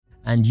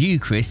And you,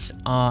 Chris,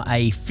 are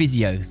a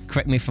physio.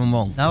 Correct me if I'm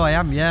wrong. No, I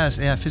am, yeah,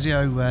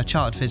 physio,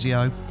 chartered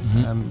physio.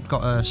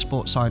 Got a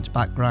sports science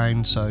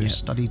background, so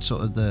studied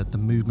sort of the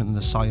movement and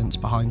the science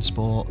behind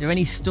sport. Is there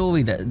any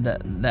story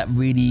that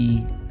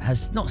really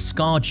has not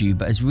scarred you,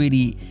 but has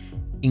really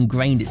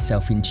ingrained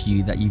itself into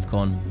you that you've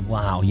gone,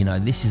 wow, you know,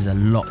 this is a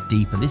lot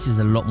deeper, this is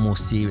a lot more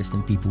serious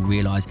than people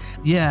realise?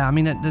 Yeah, I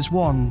mean, there's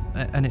one,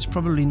 and it's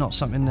probably not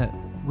something that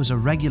was a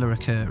regular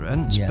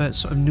occurrence, but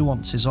sort of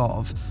nuances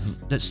of,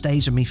 that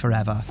stays with me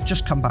forever.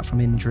 Just come back from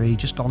injury,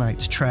 just gone out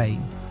to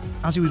train.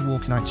 As he was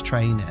walking out to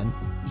training,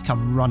 he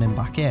come running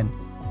back in.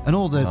 And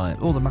all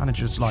the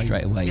managers like,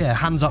 straight away,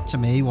 hands up to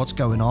me, what's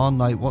going on?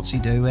 Like, what's he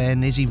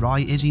doing? Is he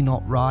right? Is he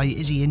not right?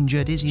 Is he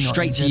injured? Is he not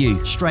straight injured? to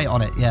you? Straight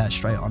on it,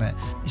 straight on it.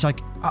 He's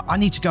like, I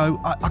need to go.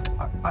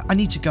 I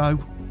need to go.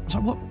 I was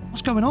like,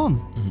 what's going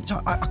on? He's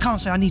like, I can't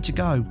say I need to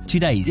go. 2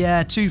 days?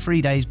 Yeah,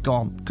 2-3 days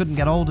gone. Couldn't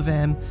get hold of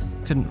him,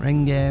 couldn't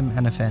ring him,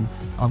 anything.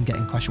 I'm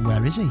getting questioned,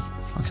 where is he?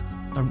 Like,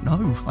 I don't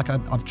know. Like,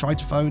 I've tried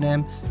to phone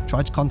him,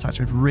 tried to contact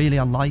him, really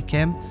unlike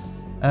him.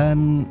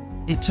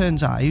 It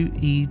turns out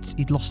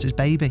he'd lost his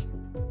baby.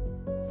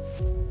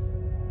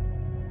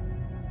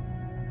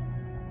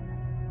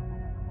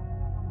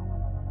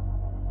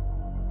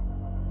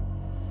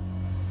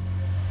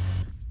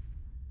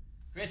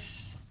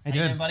 Chris, how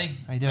you doing, buddy?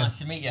 How you doing? Nice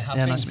to meet you. How's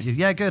things? things? Nice to meet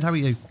you. Yeah, good. How are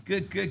you?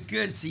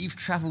 Good. So you've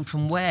travelled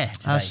from where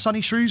today?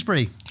 Sunny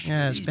Shrewsbury.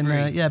 Yeah, it's been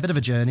a bit of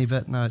a journey,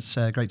 but no, it's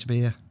great to be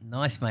here.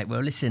 Nice, mate.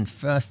 Well, listen,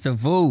 first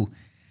of all,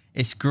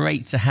 it's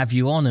great to have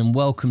you on, and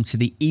welcome to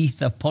the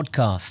Ether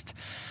podcast.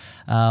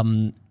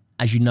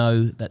 As you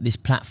know, that this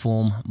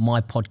platform,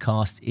 my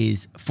podcast,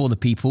 is for the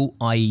people,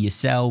 i.e.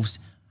 yourselves,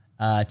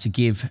 to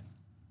give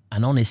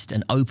an honest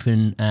and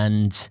open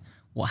and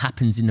what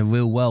happens in the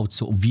real world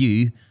sort of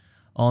view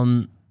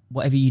on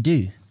whatever you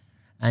do.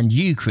 And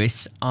you,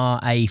 Chris, are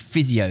a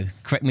physio.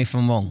 Correct me if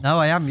I'm wrong. No,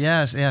 I am,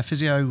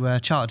 physio,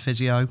 chartered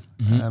physio.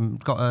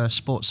 Got a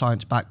sports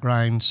science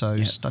background,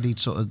 so studied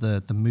sort of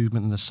the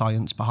movement and the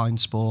science behind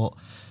sport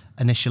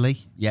initially.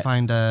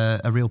 Found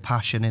a real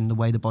passion in the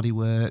way the body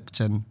worked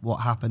and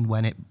what happened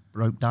when it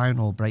broke down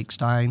or breaks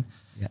down.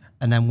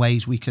 And then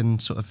ways we can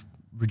sort of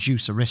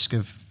reduce the risk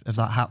of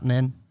that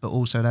happening, but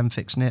also then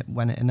fixing it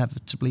when it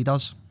inevitably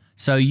does.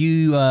 So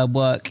you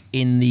work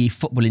in the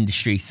football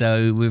industry,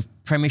 so with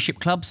Premiership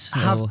clubs?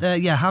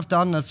 Have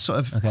done. I've sort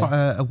of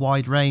quite a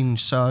wide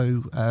range.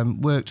 So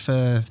worked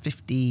for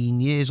 15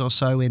 years or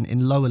so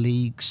in lower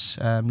leagues,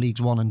 Leagues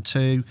 1 and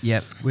 2.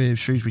 With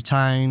Shrewsbury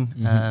Town.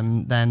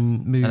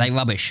 Then moved. Are they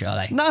rubbish? Are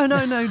they? No,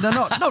 they're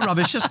not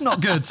rubbish. Just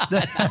not good.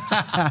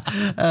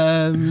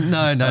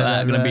 No.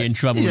 They're going to be in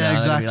trouble. Yeah, now.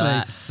 exactly.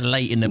 Like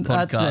slating the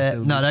podcast. That's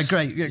it. No, they're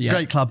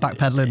great club.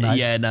 Backpedaling. Mate.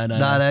 Yeah, no.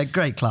 They're a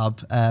great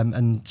club.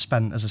 And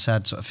spent, as I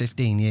said, sort of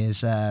 15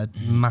 years.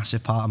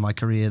 Massive part of my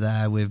career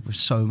there with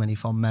so many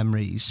fond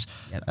memories.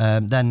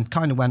 Then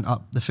kind of went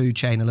up the food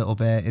chain a little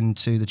bit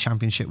into the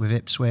Championship with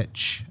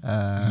Ipswich,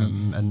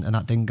 and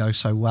that didn't go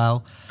so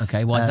well.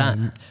 Okay, why's that?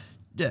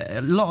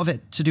 A lot of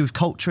it to do with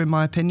culture, in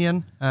my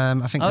opinion.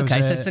 I think.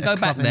 Okay, so go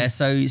back there.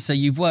 So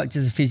you've worked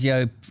as a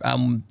physio,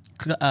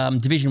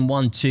 Division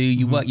 1, 2.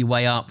 You work your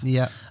way up.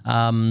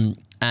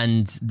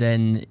 And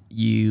then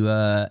you.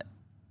 A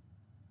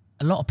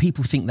lot of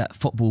people think that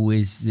football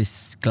is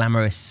this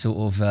glamorous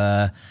sort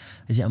of.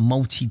 Is it a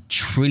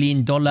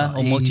multi-trillion dollar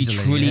or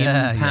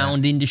multi-trillion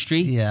pound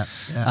industry? You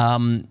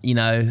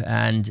know,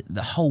 and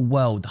the whole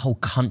world, the whole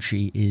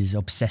country is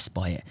obsessed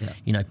by it.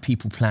 You know,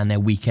 people plan their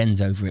weekends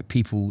over it.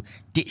 People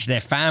ditch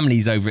their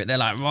families over it. They're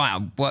like, right,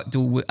 I've worked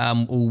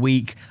all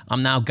week.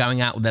 I'm now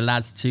going out with the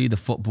lads to the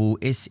football.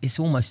 It's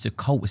almost a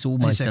cult. It's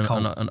almost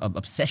an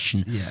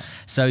obsession.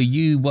 So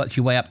you work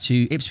your way up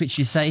to Ipswich,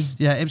 you say?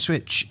 Yeah,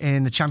 Ipswich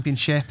in the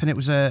Championship, and it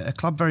was a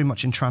club very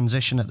much in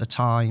transition at the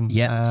time.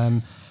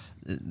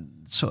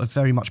 Sort of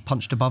very much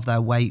punched above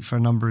their weight for a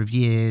number of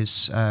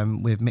years,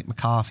 with Mick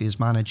McCarthy as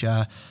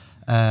manager.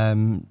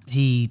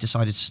 He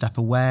decided to step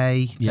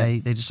away. They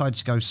decided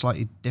to go a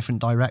slightly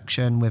different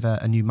direction with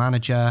a new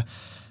manager,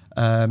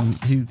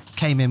 who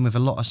came in with a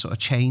lot of sort of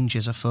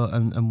changes afoot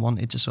and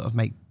wanted to sort of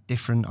make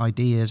different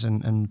ideas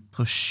and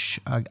push,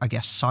 I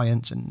guess,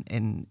 science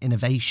and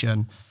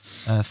innovation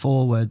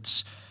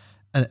forwards.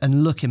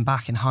 And looking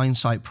back in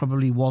hindsight,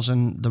 probably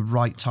wasn't the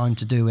right time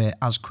to do it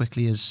as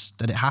quickly as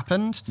that it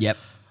happened.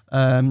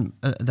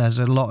 There's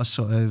a lot of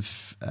sort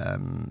of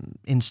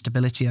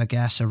instability, I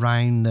guess,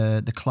 around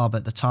the club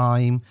at the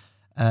time,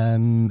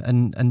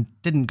 and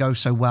didn't go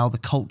so well, the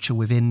culture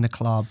within the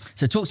club.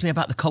 So talk to me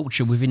about the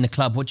culture within the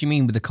club. What do you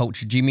mean with the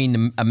culture? Do you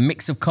mean a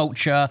mix of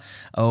culture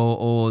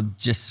or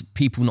just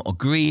people not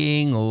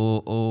agreeing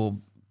or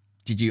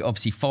did you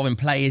obviously foreign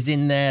players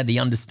in there, the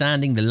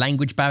understanding, the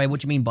language barrier?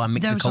 What do you mean by a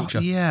mix of culture?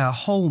 A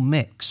whole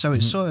mix. So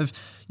it's sort of,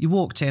 you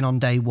walked in on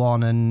day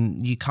one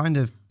and you kind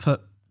of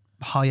put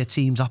higher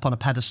teams up on a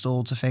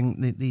pedestal to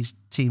think that these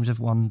teams have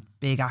won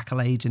big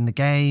accolades in the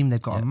game. They've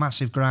got a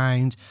massive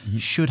ground,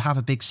 should have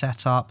a big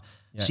setup.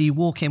 So you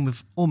walk in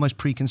with almost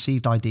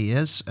preconceived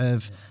ideas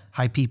of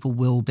how people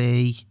will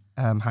be,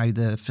 how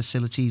the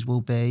facilities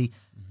will be.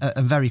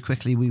 And very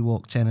quickly we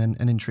walked in,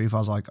 and in truth, I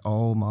was like,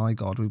 oh my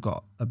God, we've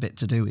got a bit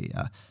to do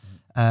here.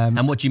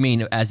 And what do you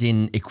mean, as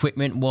in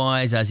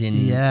equipment-wise, as in...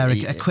 Yeah,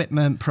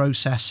 equipment,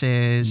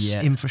 processes,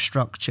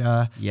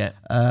 infrastructure. Yeah.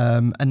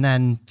 And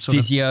then sort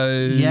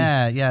Physios. of...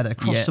 Yeah,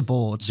 across the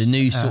board. The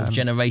new sort of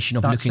generation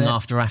of looking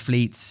after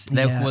athletes.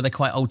 Were they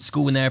quite old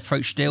school in their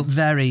approach still?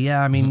 Very,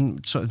 yeah. I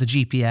mean, sort of the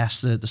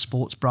GPS, the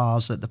sports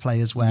bras that the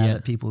players wear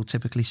that people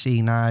typically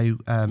see now,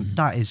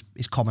 that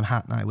is common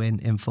hat now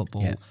in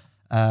football. Yeah.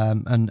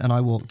 And I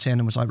walked in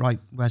and was like, right,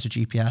 where's the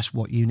GPS?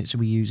 What units are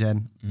we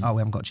using? Oh, we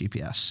haven't got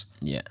GPS.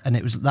 Yeah. And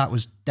that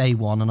was day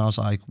one, and I was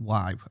like,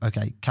 wow,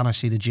 okay, can I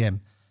see the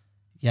gym?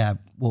 Yeah,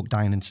 walked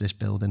down into this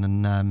building,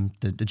 and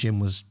the gym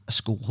was a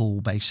school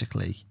hall,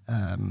 basically.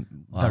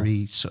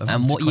 Very sort of...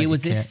 And what year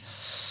was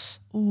this?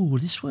 Oh,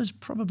 this was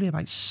probably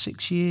about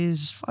 5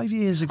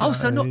 years ago. Oh,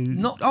 so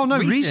not Oh, no,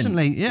 recent.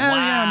 Recently. Yeah,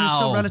 I mean,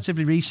 still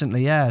relatively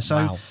recently, yeah.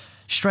 So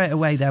straight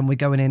away then we're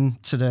going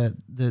into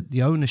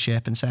the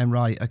ownership and saying,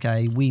 right,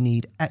 okay, we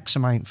need X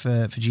amount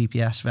for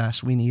GPS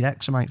vests, we need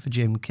X amount for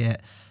gym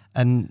kit.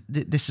 And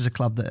this is a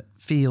club that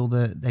feel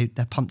that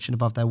they're punching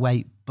above their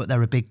weight, but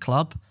they're a big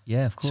club.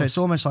 Yeah, of course. So it's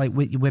almost like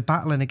we're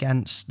battling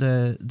against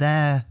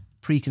their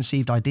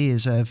preconceived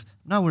ideas of,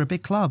 no, we're a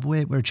big club,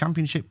 we're a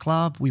championship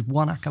club, we've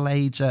won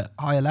accolades at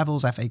higher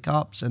levels, FA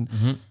Cups,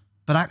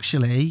 but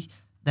actually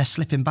they're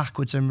slipping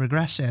backwards and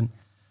regressing.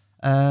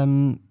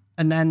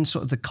 And then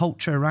sort of the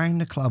culture around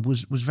the club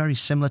was very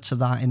similar to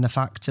that, in the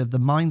fact of the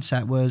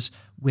mindset was,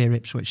 we're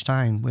Ipswich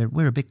Town,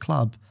 we're a big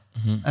club.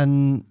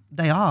 And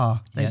they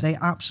are. They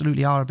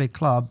absolutely are a big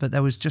club, but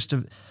there was just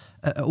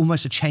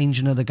almost a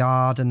changing of the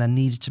guard, and there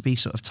needed to be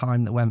sort of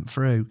time that went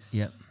through.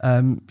 Yeah.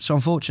 So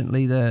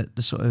unfortunately, the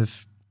sort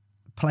of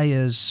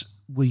players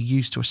were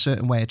used to a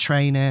certain way of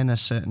training, a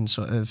certain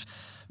sort of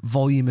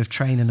volume of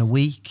training a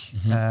week.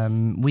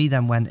 We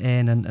then went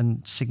in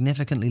and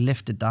significantly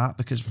lifted that,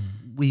 because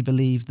we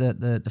believed that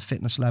the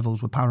fitness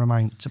levels were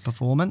paramount to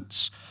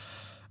performance.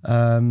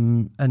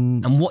 And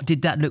what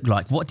did that look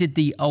like? What did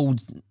the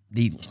old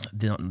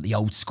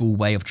school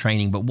way of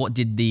training, but what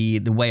did the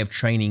way of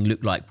training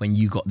look like when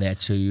you got there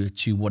to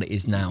what it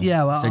is now?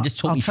 Yeah, well, so just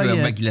talk me through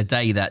a regular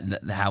day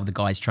that how the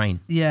guys train.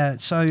 Yeah,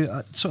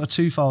 so sort of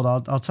twofold.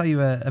 I'll tell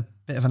you a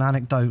bit of an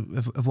anecdote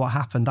of what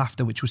happened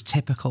after, which was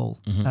typical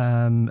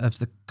of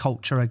the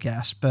culture, I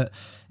guess. But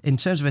in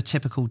terms of a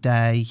typical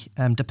day,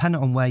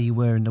 depending on where you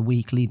were in the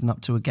week leading up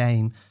to a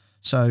game.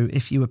 So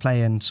if you were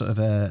playing sort of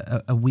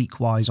a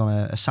week-wise on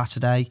a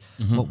Saturday,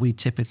 what we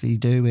typically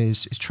do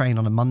is train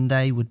on a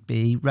Monday, would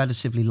be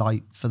relatively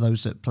light for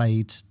those that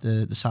played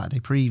the Saturday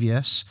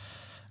previous.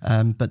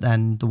 But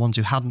then the ones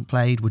who hadn't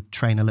played would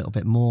train a little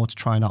bit more to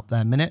try and up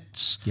their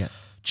minutes. Yeah.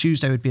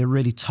 Tuesday would be a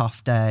really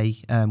tough day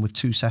with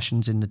 2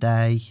 sessions in the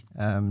day,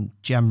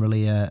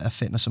 generally a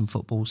fitness and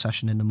football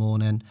session in the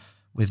morning,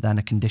 with then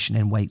a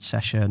conditioning weight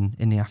session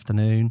in the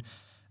afternoon.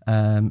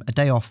 A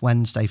day off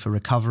Wednesday for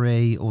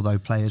recovery, although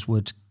players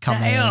would come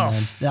day in.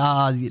 Off.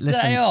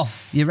 Listen, day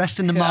off. You're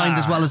resting the mind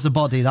as well as the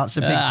body. That's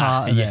a big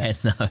part of it.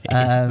 No,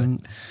 it is,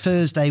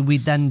 Thursday,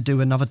 we'd then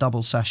do another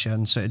double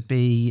session. So it'd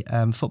be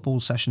football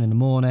session in the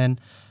morning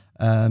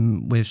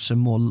with some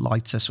more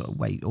lighter sort of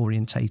weight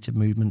orientated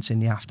movements in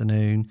the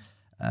afternoon.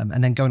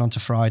 And then going on to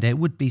Friday, it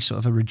would be sort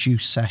of a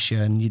reduced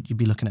session. You'd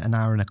be looking at an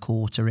hour and a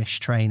quarter-ish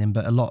training,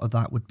 but a lot of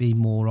that would be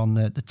more on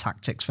the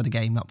tactics for the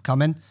game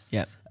upcoming.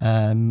 Yeah.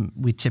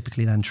 We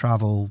typically then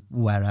travel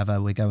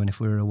wherever we're going if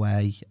we're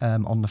away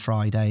on the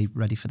Friday,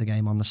 ready for the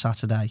game on the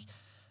Saturday.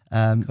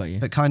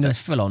 But kind of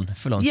it's full on.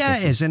 Yeah,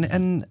 it is,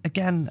 and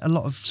again, a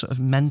lot of sort of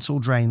mental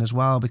drain as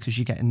well, because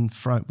you're getting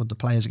thrown. Well, the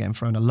players are getting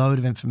thrown a load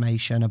of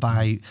information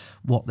about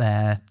what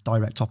their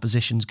direct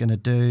opposition's going to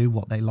do,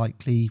 what they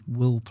likely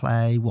will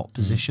play, what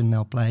position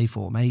they'll play,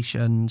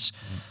 formations.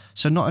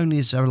 So not only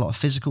is there a lot of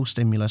physical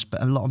stimulus,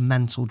 but a lot of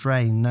mental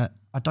drain that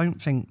I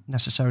don't think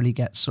necessarily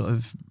gets sort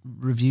of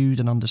reviewed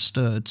and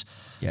understood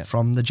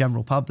from the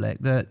general public.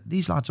 That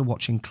these lads are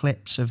watching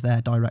clips of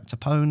their direct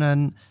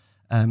opponent.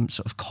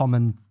 Sort of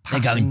common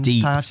passing. They're going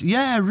deep.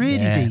 Yeah,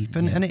 really deep.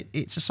 And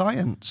it's a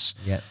science.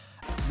 Yeah.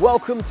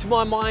 Welcome to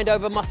my Mind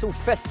Over Muscle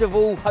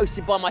Festival,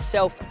 hosted by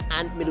myself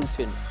and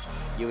Middleton.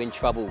 You're in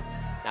trouble.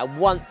 Now,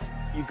 once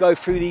you go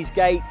through these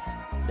gates,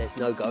 there's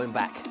no going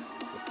back.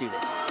 Let's do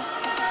this.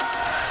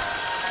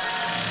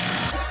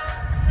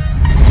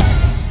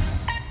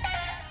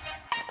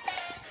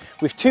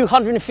 With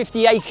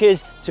 250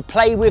 acres to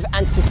play with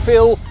and to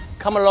fill,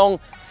 come along,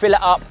 fill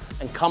it up,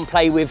 and come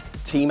play with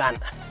Team Ant.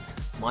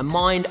 My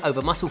Mind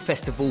Over Muscle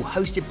Festival,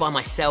 hosted by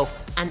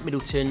myself, Ant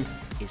Middleton,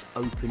 is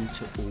open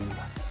to all.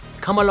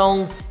 Come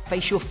along,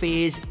 face your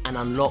fears, and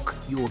unlock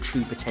your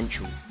true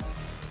potential.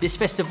 This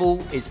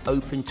festival is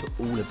open to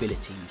all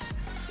abilities.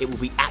 It will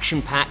be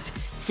action-packed,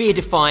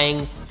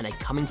 fear-defying, and a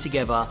coming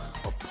together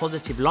of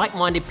positive,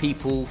 like-minded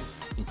people,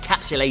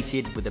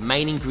 encapsulated with the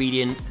main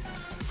ingredient,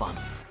 fun.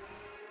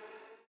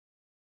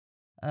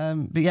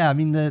 But yeah, I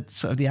mean, the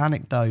sort of the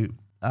anecdote,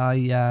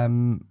 I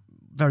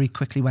very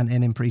quickly went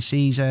in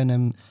pre-season,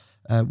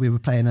 and we were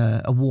playing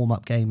a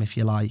warm-up game, if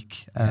you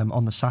like,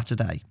 on the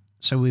Saturday.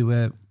 So we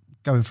were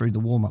going through the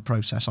warm-up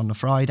process on the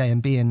Friday,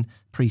 and being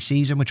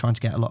pre-season, we're trying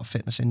to get a lot of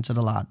fitness into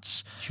the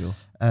lads. Sure.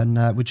 And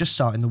we're just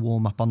starting the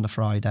warm-up on the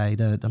Friday.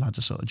 The lads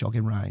are sort of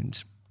jogging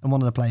round. And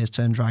one of the players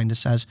turns round and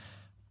says,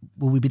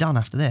 will we be done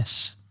after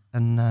this?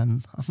 And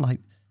I'm like,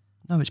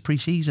 no, it's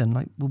pre-season.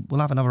 Like,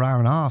 we'll have another hour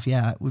and a half.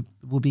 Yeah,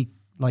 we'll be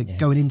like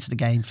going into the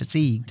game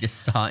fatigued. Just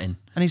starting.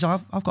 And he's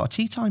like, I've got a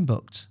tea time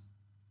booked.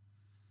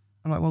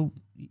 I'm like, well,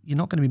 you're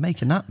not going to be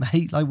making that,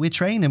 mate. Like, we're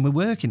training, we're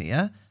working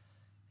here.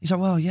 He's like,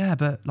 well, yeah,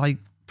 but like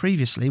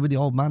previously with the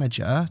old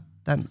manager,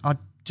 then I'd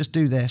just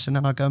do this and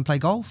then I'd go and play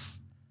golf.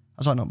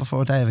 I was like, not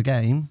before a day of a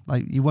game.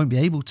 Like, you won't be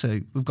able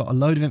to. We've got a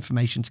load of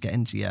information to get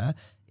into you.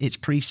 It's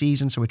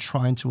pre-season, so we're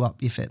trying to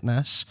up your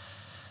fitness.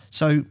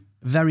 So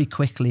very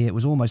quickly, it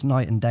was almost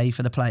night and day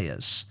for the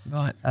players.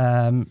 Right.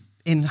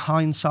 In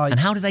hindsight. And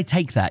how do they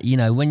take that? You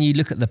know, when you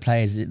look at the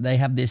players, they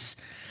have this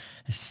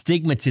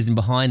stigmatism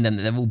behind them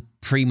that they're all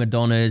prima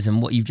donnas,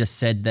 and what you've just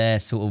said there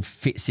sort of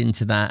fits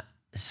into that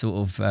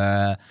sort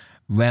of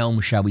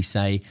realm, shall we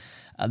say.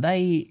 Are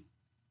they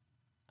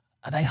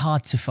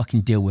hard to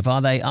fucking deal with?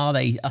 Are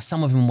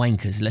some of them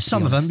wankers?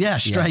 Some of them, yeah,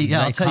 straight.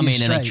 Yeah, they come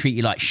in and they treat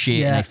you like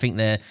shit, and they think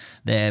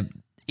they're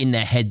in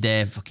their head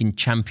they're fucking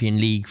Champion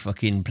League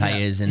fucking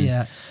players.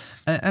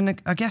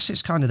 And I guess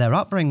it's kind of their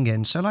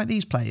upbringing. So like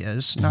these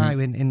players now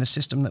in the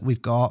system that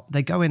we've got,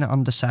 they go in at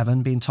under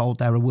 7 being told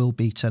they're a world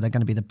beater. They're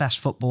going to be the best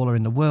footballer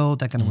in the world.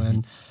 They're going to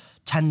earn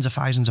tens of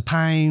thousands of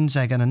pounds.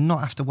 They're going to not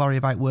have to worry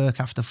about work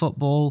after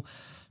football.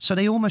 So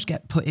they almost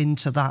get put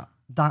into that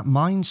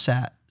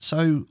mindset.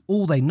 So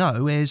all they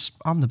know is,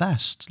 I'm the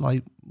best.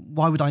 Like,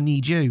 why would I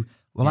need you?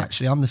 Well,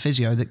 actually, I'm the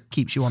physio that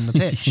keeps you on the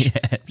pitch.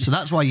 So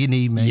that's why you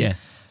need me. Yeah.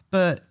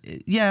 But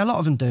yeah, a lot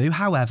of them do.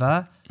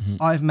 However,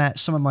 I've met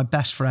some of my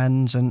best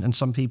friends and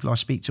some people I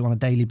speak to on a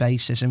daily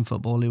basis in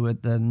football who are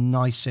the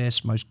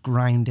nicest, most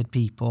grounded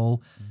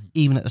people,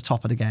 even at the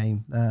top of the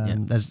game.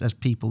 There's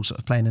people sort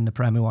of playing in the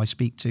Prem who I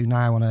speak to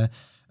now on a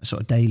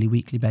sort of daily,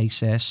 weekly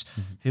basis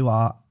who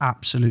are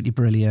absolutely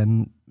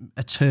brilliant,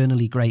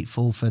 eternally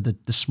grateful for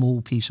the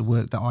small piece of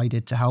work that I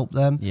did to help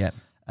them. Yeah.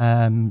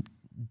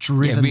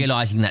 Driven.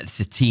 Realising that it's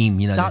a team,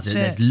 you know,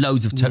 there's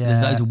loads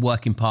of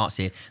working parts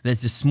here.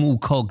 There's the small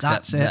cogs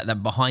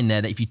that behind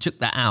there that if you took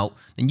that out,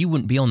 then you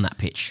wouldn't be on that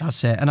pitch.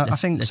 That's it. And I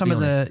think some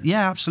of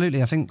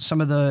absolutely. I think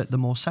some of the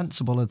more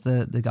sensible of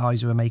the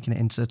guys who are making it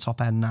into the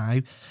top end now,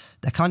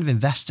 they're kind of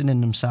investing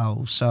in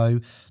themselves. So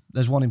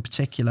there's one in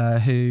particular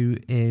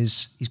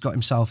he's got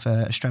himself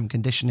a strength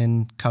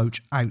conditioning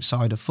coach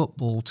outside of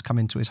football to come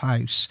into his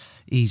house.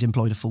 He's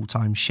employed a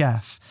full-time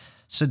chef.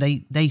 So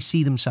they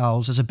see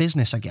themselves as a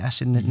business, I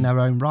guess, in their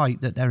own right,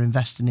 that they're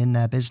investing in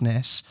their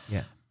business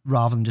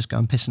rather than just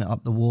going pissing it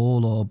up the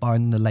wall or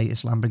buying the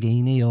latest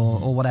Lamborghini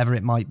or whatever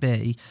it might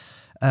be.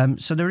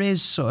 So there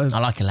is sort of... I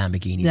like a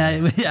Lamborghini.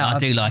 Yeah, I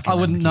do like a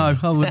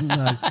Lamborghini. I wouldn't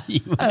know.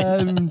 You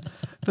wouldn't.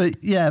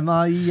 But yeah,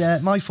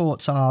 my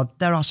thoughts are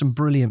there are some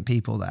brilliant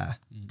people there.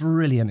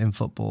 Brilliant in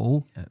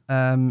football.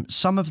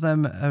 Some of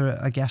them are,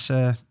 I guess,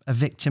 a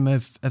victim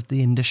of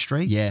the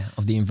industry. Yeah,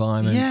 of the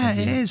environment. Yeah,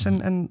 it is.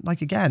 And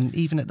like, again,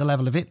 even at the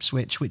level of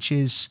Ipswich, which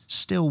is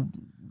still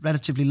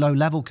relatively low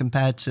level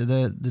compared to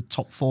the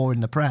top 4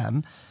 in the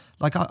Prem,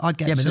 like I'd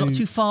get but not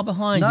too far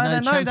behind.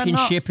 No,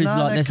 Championship is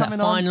like there's that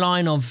fine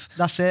line of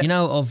you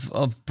know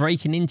of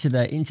breaking into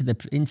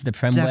the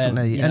Prem.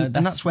 Definitely, where, and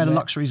that's where the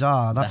luxuries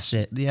are. That's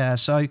it. Yeah.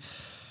 So,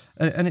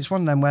 and it's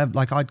one of them where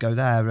like I'd go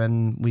there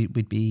and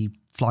we'd be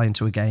flying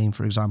to a game,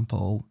 for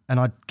example, and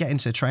I'd get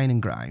into a training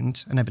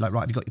ground and they'd be like,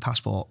 right, have you got your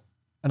passport?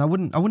 And I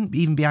wouldn't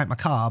even be out my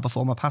car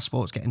before my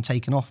passport's getting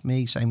taken off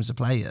me, same as the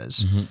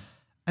players.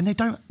 And they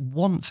don't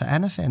want for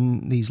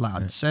anything, these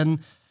lads. And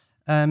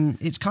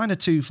it's kind of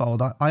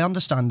twofold. I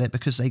understand it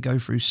because they go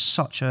through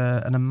such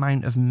an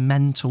amount of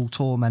mental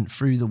torment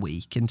through the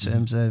week in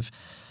terms of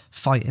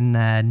fighting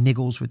their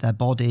niggles with their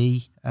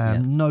body.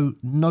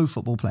 No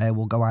football player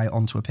will go out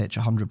onto a pitch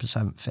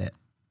 100% fit.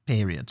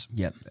 Period.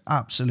 Yep.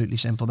 Absolutely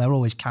simple. They're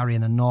always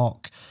carrying a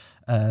knock,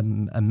 a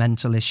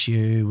mental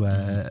issue,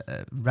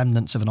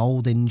 remnants of an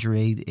old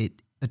injury,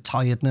 a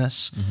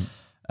tiredness.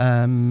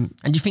 And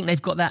do you think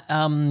they've got that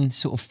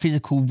sort of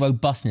physical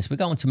robustness? We'll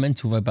go on to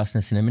mental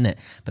robustness in a minute,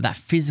 but that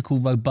physical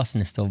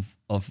robustness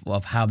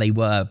of how they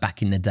were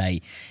back in the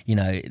day. You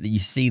know, you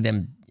see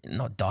them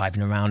not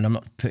diving around. I'm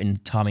not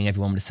timing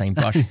everyone with the same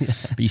brush,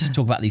 but you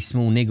talk about these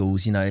small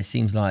niggles. You know, it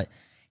seems like,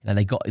 you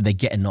know, they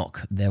get a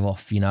knock, they're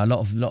off. You know, a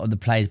lot of the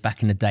players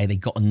back in the day, they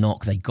got a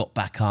knock, they got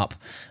back up.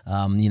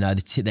 You know,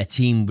 their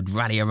team would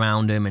rally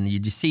around them, and you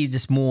just see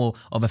just more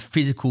of a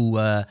physical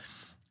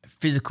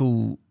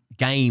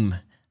game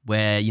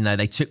where, you know,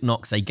 they took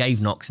knocks, they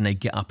gave knocks, and they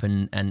get up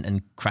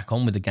and crack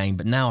on with the game.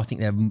 But now I think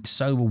they're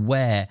so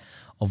aware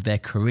of their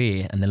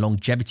career and the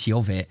longevity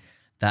of it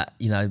that,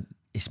 you know,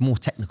 it's more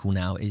technical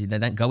now. They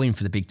don't go in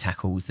for the big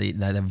tackles.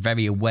 They're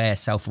very aware,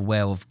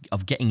 self-aware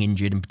of getting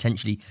injured and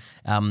potentially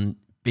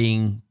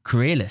being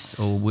careerless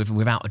or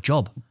without a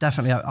job.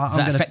 Definitely. Does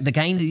that affect the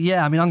game?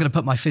 Yeah, I mean, I'm going to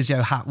put my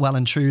physio hat well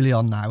and truly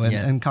on now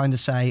and kind of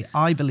say,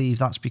 I believe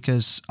that's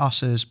because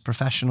us as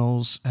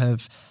professionals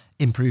have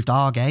improved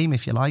our game,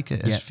 if you like,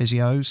 as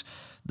physios,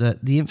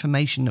 that the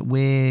information that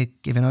we're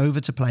giving over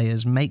to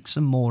players makes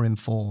them more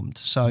informed.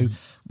 So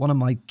one of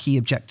my key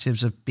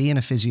objectives of being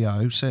a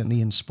physio,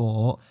 certainly in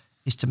sport,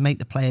 is to make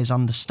the players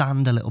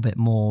understand a little bit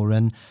more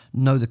and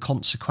know the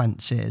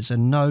consequences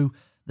and know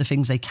the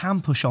things they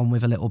can push on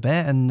with a little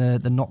bit and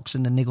the knocks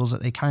and the niggles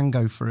that they can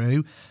go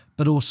through,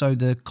 but also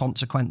the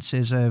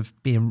consequences of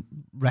being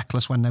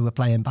reckless when they were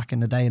playing back in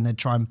the day and they'd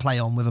try and play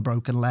on with a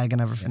broken leg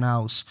and everything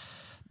else.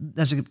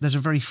 There's a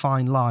very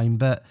fine line,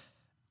 but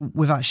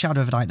without a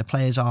shadow of a doubt, the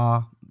players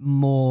are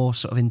more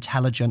sort of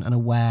intelligent and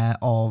aware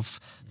of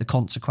the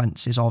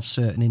consequences of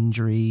certain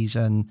injuries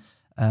and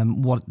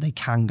what they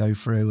can go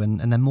through, and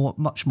they're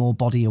much more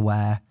body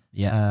aware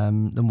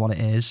than what it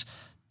is.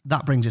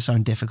 That brings its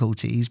own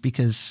difficulties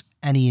because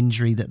any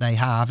injury that they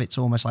have, it's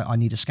almost like, I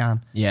need a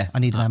scan. Yeah. I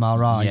need an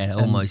MRI. Yeah,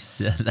 almost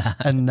that.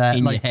 And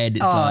in your head,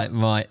 it's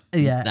right,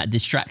 that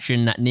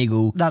distraction, that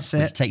niggle. That's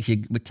it.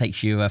 Which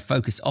takes your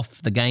focus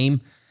off the game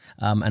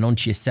and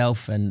onto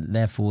yourself, and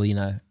therefore,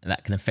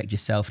 that can affect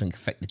yourself and can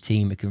affect the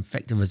team. It can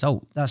affect the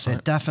result. That's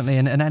it, definitely.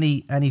 And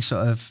any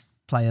sort of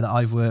player that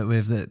I've worked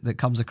with that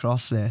comes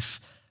across this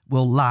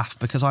will laugh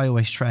because I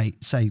always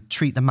say,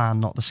 treat the man,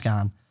 not the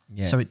scan.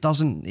 Yeah. So it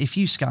doesn't, if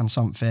you scan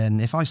something,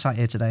 if I sat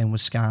here today and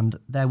was scanned,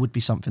 there would be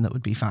something that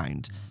would be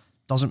found.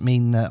 Doesn't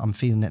mean that I'm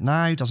feeling it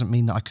now, doesn't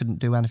mean that I couldn't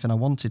do anything I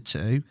wanted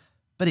to,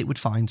 but it would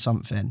find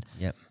something.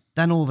 Yep.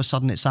 Then all of a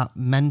sudden it's that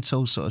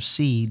mental sort of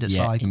seed that's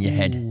like, in your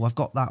head. I've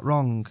got that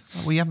wrong.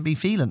 Well, you haven't been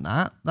feeling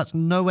that. That's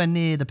nowhere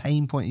near the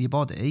pain point of your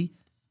body.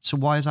 So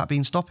why has that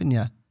been stopping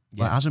you?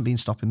 Well, it hasn't been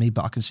stopping me,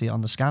 but I can see it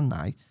on the scan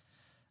now.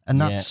 And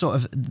that's sort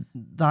of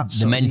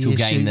the mental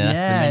game there.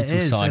 That's the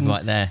mental side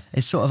right there.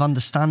 It's sort of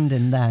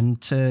understanding then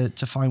to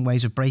find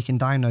ways of breaking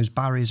down those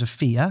barriers of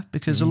fear,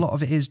 because a lot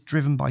of it is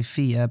driven by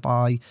fear,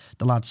 by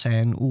the lad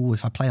saying, oh,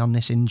 if I play on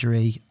this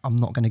injury, I'm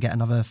not going to get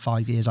another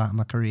 5 years out of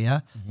my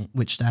career,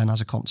 which then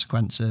has a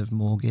consequence of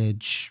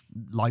mortgage,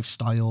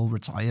 lifestyle,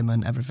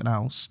 retirement, everything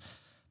else.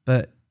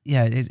 But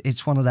yeah,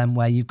 it's one of them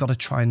where you've got to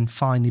try and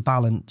find the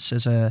balance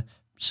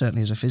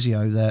certainly as a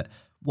physio, that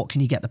what can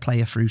you get the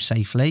player through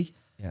safely?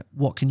 Yep.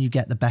 What can you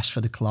get the best for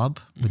the club,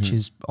 which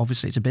is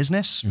obviously it's a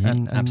business.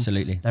 And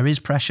absolutely. There is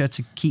pressure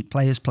to keep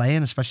players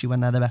playing, especially when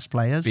they're the best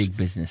players. Big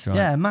business, right?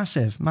 Yeah,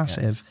 massive.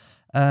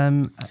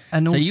 And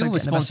so also your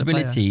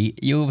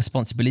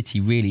responsibility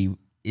really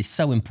is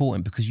so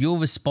important because you're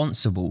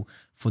responsible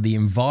for the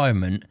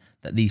environment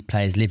that these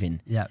players live in.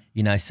 Yeah.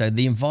 So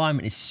the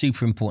environment is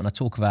super important. I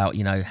talk about,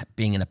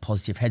 being in a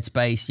positive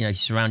headspace,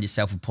 surround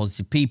yourself with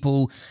positive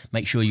people,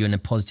 make sure you're in a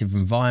positive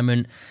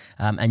environment.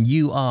 And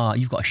you've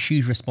got a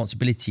huge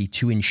responsibility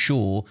to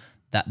ensure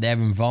that their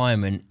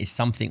environment is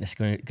something that's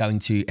going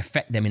to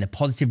affect them in a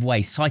positive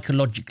way,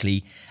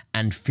 psychologically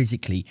and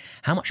physically.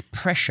 How much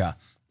pressure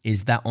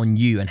is that on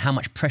you, and how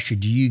much pressure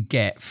do you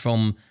get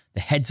from the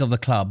heads of the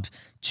club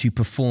to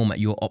perform at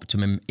your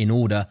optimum in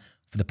order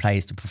for the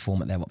players to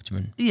perform at their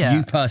optimum? Yeah.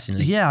 You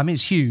personally? Yeah, I mean,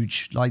 it's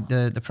huge. Like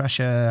the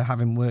pressure,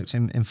 having worked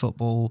in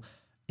football,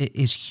 it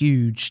is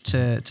huge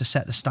to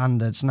set the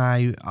standards.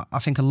 Now, I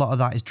think a lot of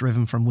that is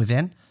driven from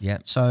within. Yeah.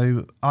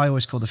 So I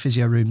always call the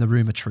physio room the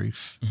room of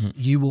truth.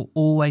 You will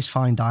always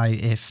find out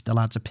if the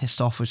lads are pissed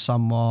off with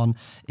someone,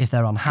 if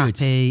they're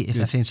unhappy, if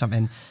they're feeling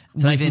something.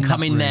 So they can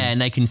come in there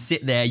and they can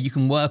sit there, you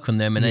can work on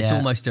them, and it's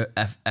almost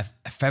a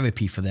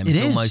therapy for them.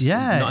 It's almost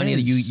not only are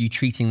you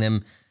treating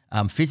them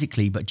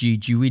physically, but do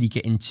you really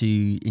get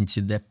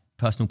into their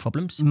personal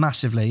problems?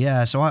 Massively,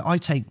 yeah. So I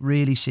take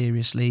really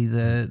seriously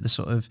the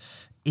sort of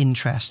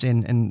interest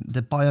in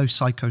the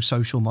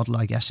biopsychosocial model,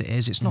 I guess it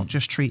is. It's not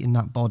just treating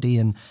that body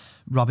and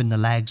rubbing the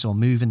legs or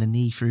moving the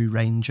knee through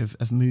range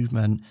of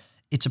movement.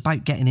 It's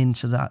about getting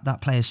into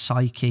that player's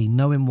psyche,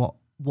 knowing what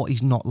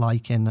he's not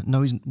liking,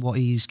 knowing what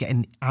he's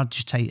getting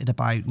agitated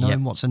about,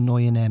 knowing what's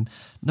annoying him,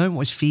 knowing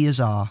what his fears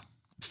are.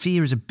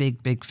 Fear is a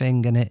big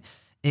thing, and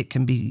it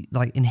can be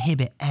like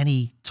inhibit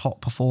any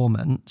top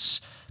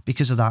performance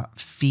because of that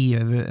fear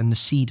and the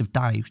seed of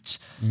doubt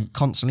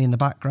constantly in the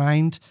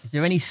background. Is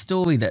there any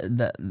story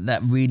that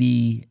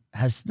really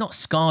has not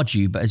scarred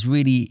you, but has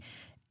really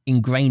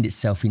ingrained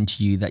itself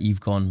into you that you've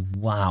gone,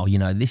 wow,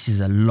 this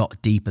is a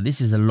lot deeper, this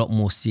is a lot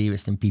more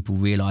serious than people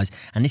realise,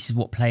 and this is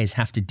what players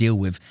have to deal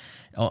with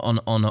on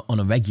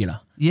a regular?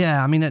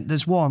 Yeah, I mean,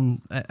 there's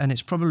one, and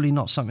it's probably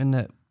not something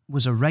that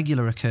was a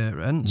regular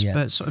occurrence,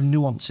 but sort of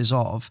nuances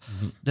of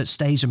that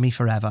stays with me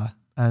forever.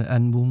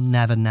 And will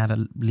never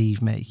leave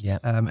me.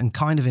 And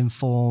kind of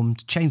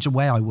informed, changed the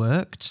way I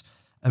worked,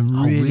 and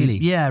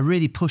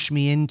really pushed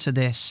me into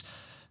this,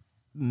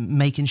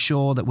 making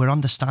sure that we're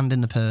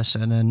understanding the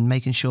person and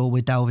making sure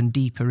we're delving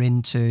deeper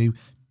into,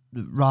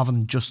 rather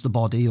than just the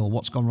body or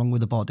what's gone wrong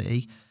with the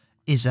body,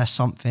 is there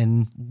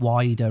something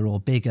wider or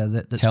bigger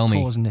that's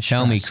causing this stress?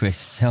 Tell me,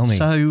 Chris, tell me.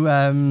 So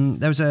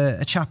there was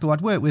a chap who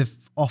I'd worked with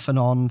off and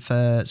on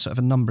for sort of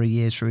a number of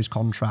years through his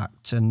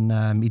contract,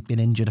 and he'd been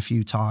injured a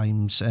few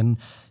times and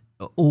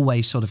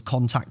always sort of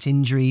contact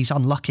injuries,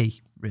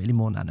 unlucky really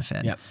more than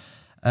anything.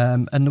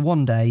 And the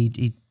one day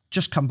he'd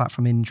just come back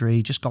from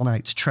injury, just gone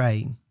out to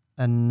train,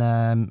 And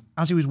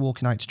as he was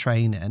walking out to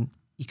training,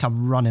 he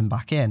come running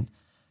back in.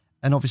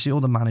 And obviously all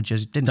the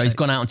managers didn't. So he's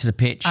gone out onto the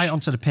pitch. Out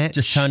onto the pitch.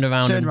 Just turned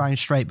around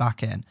straight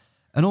back in.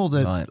 And all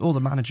the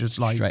managers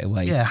like straight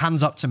away. Yeah,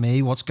 hands up to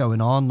me. What's going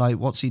on? Like,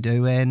 what's he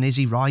doing? Is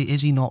he right?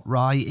 Is he not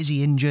right? Is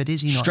he injured?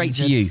 Is he not straight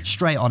injured? to you?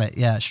 Straight on it.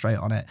 Yeah, straight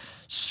on it.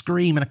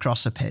 Screaming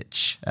across the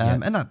pitch.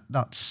 And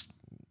that's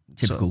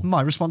typical. Sort of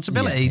my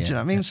responsibility. Do you know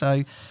what I mean?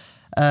 So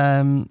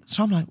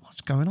I'm like,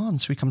 what's going on?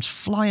 So he comes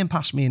flying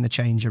past me in the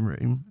changing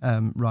room,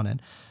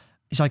 running.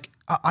 He's like,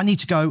 I need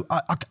to go.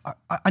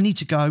 I need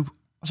to go.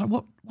 I was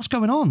like, what's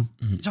going on?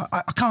 He's like,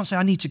 I can't say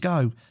I need to go.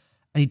 And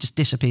he just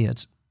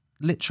disappeared.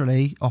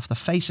 Literally off the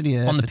face of the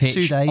earth on the pitch,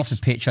 2 days. Off the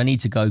pitch, I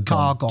need to go.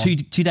 Car gone. 2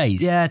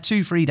 days. Yeah,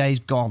 2-3 days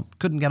gone.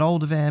 Couldn't get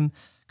hold of him.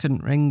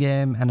 Couldn't ring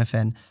him.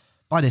 Anything.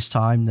 By this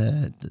time,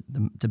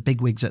 the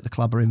bigwigs at the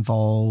club are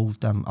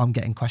involved. I'm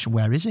getting questioned.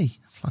 Where is he?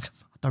 Like,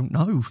 I don't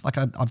know. Like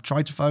I've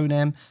tried to phone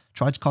him,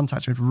 tried to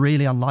contact him. It's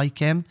really unlike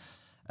him.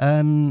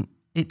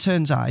 It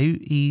turns out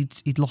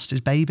he'd lost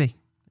his baby.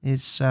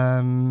 His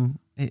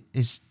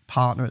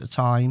partner at the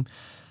time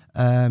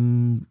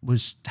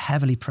was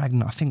heavily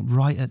pregnant, I think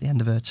right at the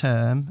end of her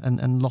term,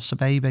 and lost a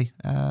baby,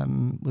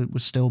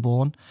 was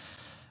stillborn.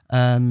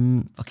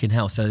 Fucking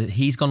hell. So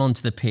he's gone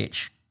onto the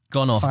pitch,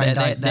 gone off.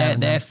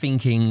 They're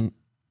thinking,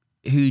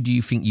 who do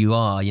you think you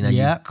are? You know,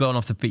 you've gone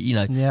off the pitch, you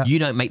know, you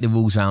don't make the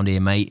rules around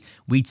here, mate.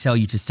 We tell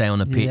you to stay on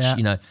the pitch,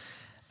 you know.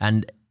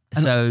 And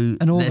so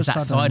there's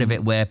that side of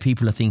it where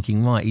people are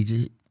thinking, right,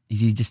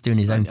 he's just doing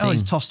his own thing.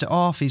 He's tossed it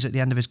off. He's at the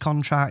end of his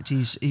contract.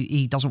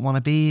 He doesn't want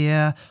to be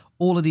here.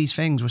 All of these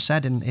things were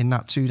said in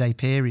that 2-day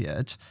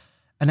period.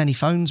 And then he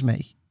phones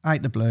me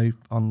out the blue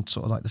on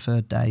sort of like the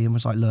third day and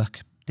was like,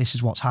 look, this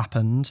is what's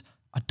happened.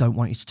 I don't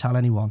want you to tell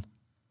anyone.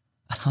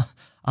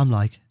 I'm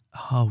like,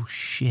 oh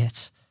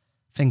shit.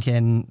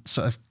 Thinking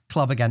sort of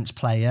club against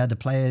player. The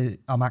player,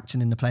 I'm acting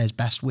in the player's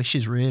best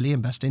wishes really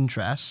and best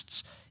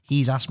interests.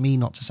 He's asked me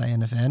not to say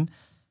anything.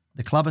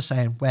 The club are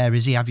saying, where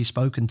is he? Have you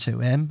spoken to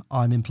him?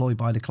 I'm employed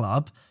by the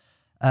club.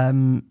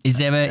 Is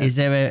there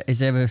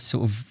a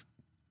sort of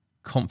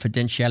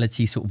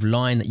confidentiality sort of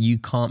line that you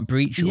can't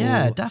breach?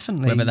 Yeah, or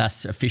definitely. Whether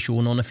that's official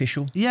or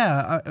non-official?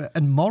 Yeah,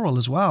 and moral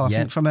as well. I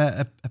think from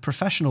a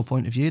professional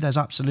point of view, there's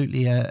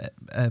absolutely a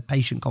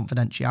patient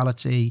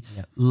confidentiality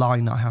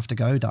line that I have to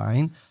go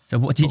down. So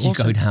what did you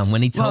go down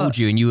when he told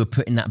you and you were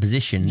put in that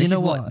position? This is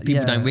what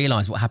people don't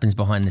realise, what happens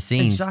behind the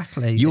scenes.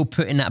 Exactly. You're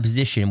put in that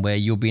position where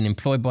you're being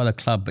employed by the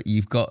club, but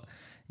you've got,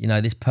 you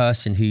know, this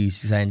person who's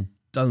saying,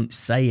 don't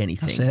say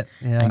anything. That's it.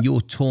 Yeah. And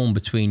you're torn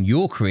between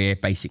your career,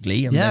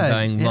 basically, and then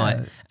going,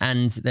 right,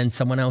 and then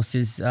someone else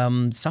is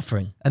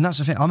suffering. And that's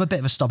the thing. I'm a bit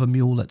of a stubborn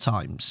mule at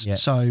times. Yeah.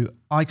 So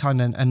I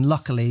and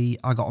luckily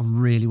I got on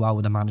really well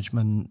with the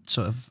management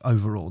sort of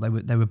overall.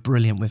 They were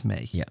brilliant with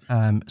me. Yeah.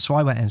 So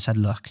I went in and said,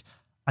 look,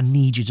 I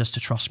need you just to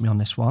trust me on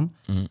this one.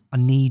 I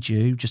need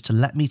you just to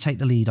let me take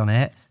the lead on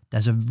it.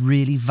 There's a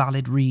really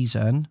valid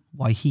reason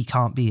why he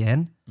can't be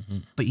in,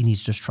 but you need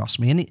to just trust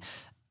me. And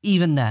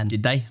even then,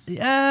 did they?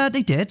 Yeah,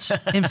 they did.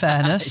 In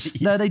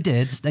fairness, no, they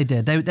did.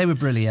 They were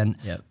brilliant.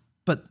 Yeah,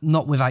 but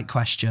not without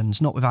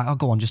questions. Not without. Oh,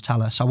 go on, just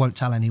tell us. I won't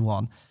tell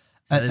anyone.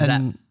 So there's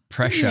that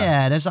pressure.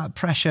 Yeah, there's that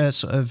pressure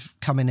sort of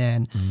coming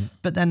in.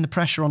 But then the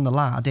pressure on the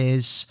lad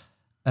is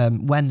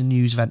when the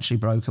news eventually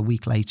broke a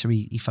week later.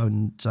 He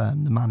phoned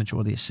the manager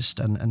or the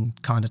assistant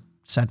and kind of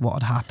said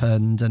what had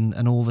happened,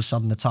 and all of a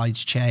sudden the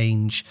tides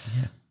change.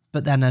 Yeah.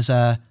 But then there's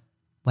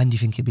when do you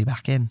think he'll be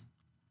back in?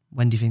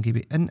 When do you think he'll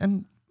be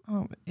and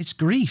oh, it's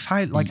grief.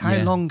 How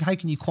long? How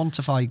can you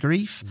quantify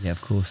grief? Yeah,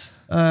 of course.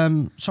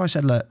 So I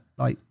said, look,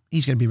 like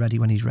he's going to be ready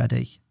when he's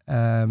ready.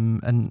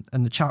 And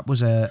the chap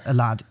was a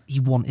lad. He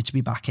wanted to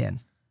be back in,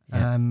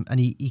 and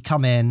he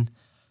come in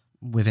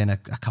within a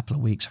couple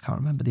of weeks. I can't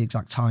remember the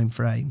exact time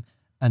frame,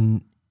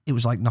 and it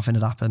was like nothing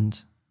had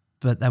happened.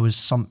 But there was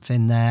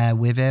something there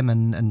with him,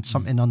 and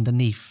something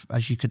underneath,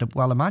 as you could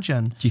well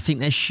imagine. Do you think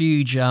there's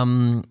huge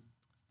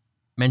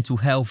mental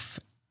health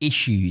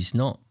issues,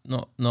 not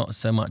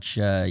so much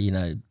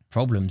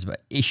problems,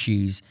 but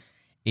issues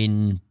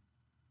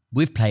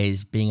with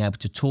players being able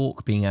to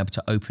talk, being able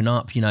to open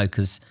up, you know,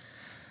 because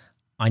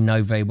I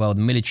know very well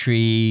the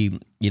military,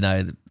 you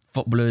know, the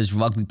footballers,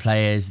 rugby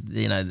players,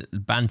 you know, the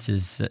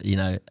banter's, you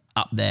know,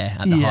 up there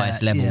at the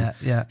highest level.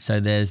 Yeah. So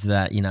there's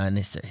that, you know, and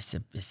it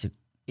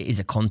is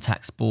a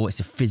contact sport, it's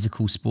a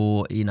physical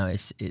sport, you know,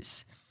 it's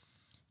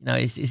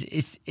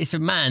a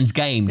man's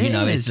game, you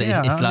know. It's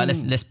like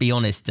let's be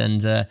honest.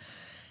 And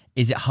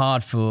is it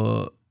hard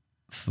for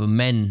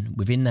men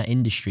within that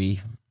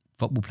industry,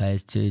 football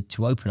players,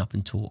 to open up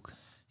and talk?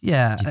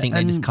 Yeah. Do you think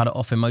they just cut it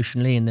off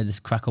emotionally and they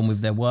just crack on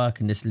with their work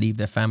and just leave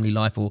their family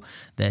life or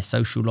their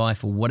social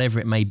life or whatever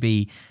it may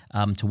be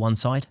to one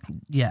side?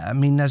 Yeah, I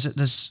mean,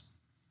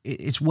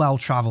 it's well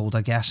travelled,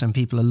 I guess, and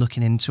people are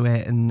looking into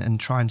it and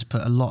trying to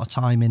put a lot of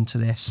time into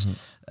this,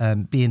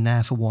 being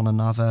there for one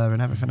another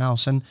and everything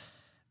else. And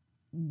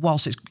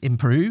whilst it's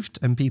improved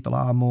and people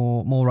are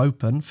more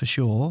open for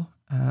sure,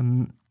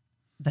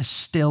 there's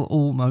still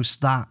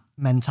almost that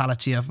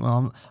mentality of,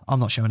 well, I'm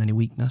not showing any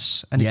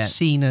weakness. And it's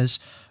seen as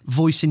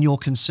voicing your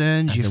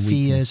concerns, your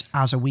fears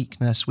as a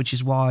weakness, which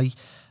is why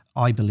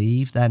I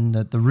believe then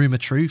that the room of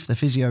truth, the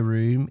physio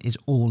room, is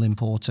all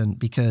important,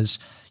 because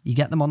you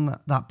get them on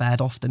that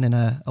bed often in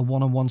a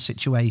one-on-one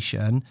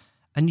situation,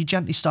 and you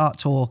gently start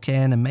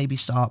talking and maybe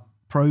start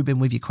probing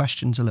with your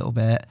questions a little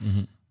bit.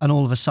 And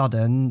all of a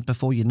sudden,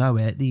 before you know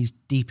it, these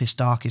deepest,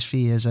 darkest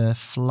fears are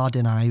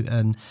flooding out,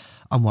 and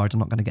I'm worried I'm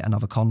not going to get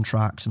another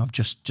contract, and I've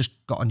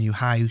just got a new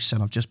house,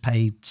 and I've just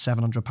paid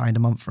 £700 a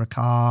month for a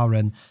car,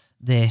 and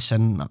this,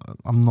 and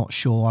I'm not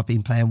sure I've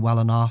been playing well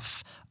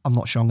enough. I'm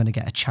not sure I'm going to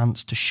get a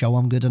chance to show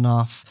I'm good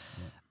enough.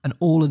 And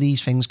all of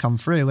these things come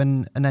through,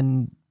 and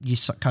then you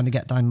kind of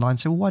get down the line and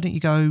say, well, why don't you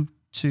go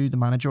to the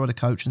manager or the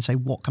coach and say,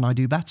 what can I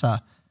do better?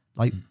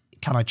 Like,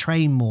 can I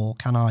train more?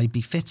 Can I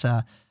be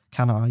fitter?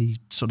 Can I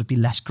sort of be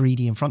less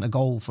greedy in front of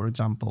goal, for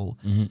example?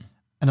 And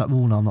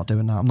oh no, I'm not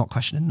doing that. I'm not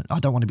questioning. I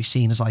don't want to be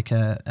seen as like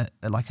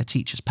a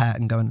teacher's pet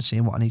and going and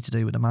seeing what I need to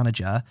do with the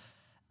manager.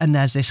 And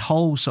there's this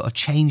whole sort of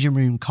changing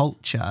room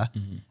culture.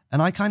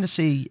 And I kind of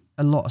see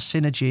a lot of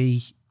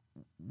synergy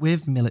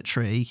with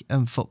military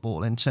and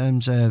football in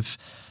terms of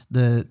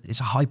it's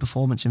a high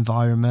performance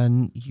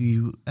environment.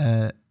 You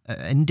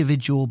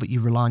individual, but you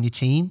rely on your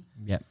team.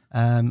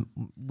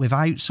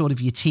 Without sort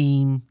of your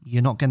team,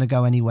 you're not going to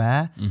go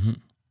anywhere,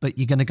 but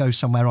you're going to go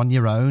somewhere on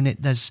your own.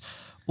 There's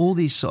all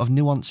these sort of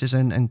nuances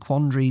and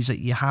quandaries that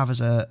you have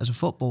as a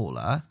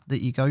footballer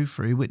that you go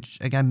through, which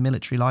again,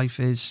 military life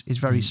is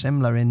very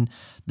similar in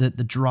the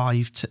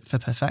drive for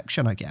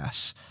perfection, I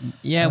guess.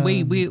 Yeah,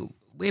 we're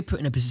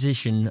put in a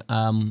position,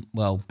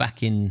 well,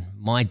 back in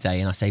my day,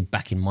 and I say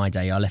back in my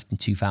day, I left in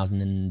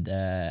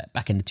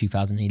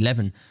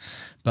 2011,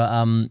 but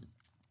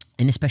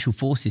in the Special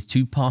Forces,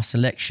 to pass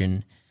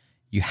selection,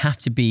 you have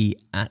to be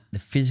at the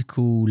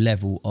physical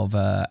level of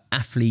a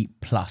athlete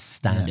plus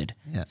standard.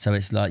 So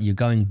it's like you're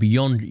going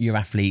beyond your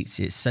athletes.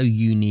 It's so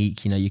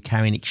unique. You're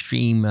carrying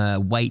extreme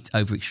weight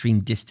over extreme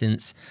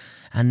distance,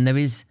 and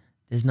there's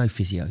no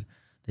physio.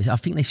 I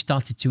think they've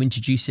started to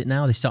introduce it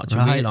now. They start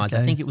to realise.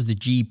 I think it was the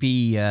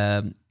GB,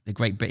 the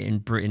Great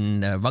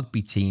Britain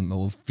rugby team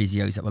or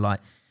physios that were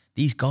like,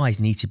 these guys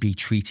need to be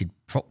treated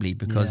properly,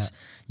 because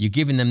you're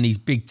giving them these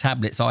big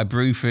tablets,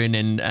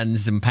 ibuprofen and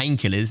some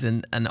painkillers,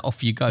 and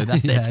off you go.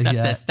 That's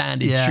their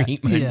standard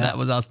treatment. That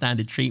was our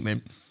standard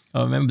treatment.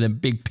 I remember them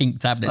big pink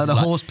tablets. Like the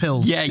horse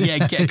pills. Yeah,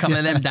 get a couple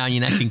of them down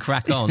your neck and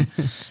crack on.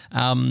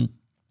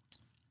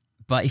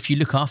 But if you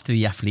look after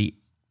the athlete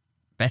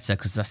better,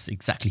 because that's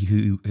exactly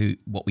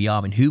what we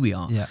are and who we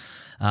are,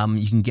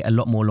 you can get a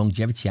lot more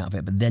longevity out of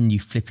it. But then you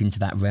flip into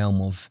that realm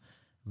of,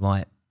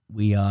 right,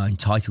 we are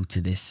entitled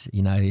to this.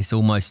 It's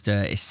almost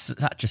it's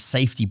such a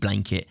safety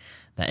blanket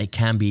that it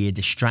can be a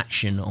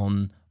distraction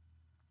on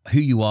who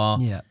you are,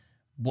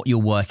 what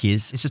your work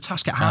is. It's a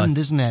task at hand,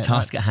 isn't it?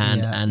 Task at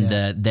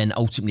hand, then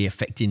ultimately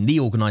affecting the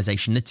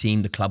organisation, the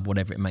team, the club,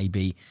 whatever it may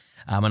be.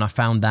 And I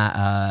found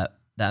that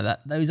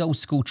those old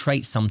school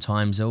traits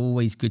sometimes are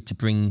always good to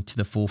bring to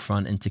the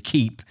forefront and to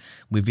keep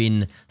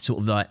within sort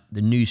of like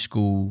the new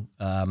school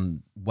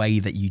way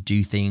that you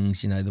do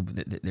things.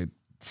 The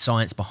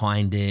science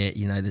behind it,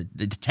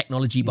 the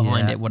technology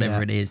behind it,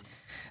 whatever it is,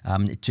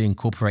 to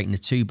incorporate in the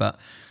two. But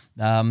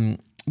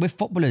with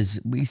footballers,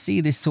 we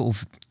see this sort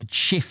of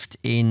shift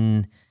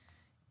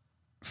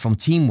from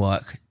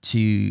teamwork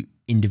to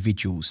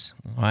individuals,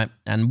 right?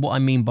 And what I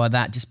mean by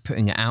that, just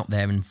putting it out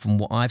there, and from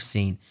what I've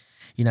seen,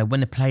 when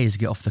the players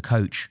get off the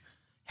coach,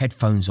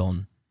 headphones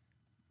on,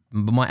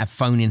 might have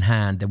phone in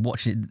hand, they're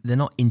watching, they're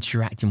not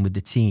interacting with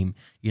the team.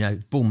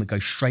 Boom, it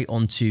goes straight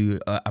onto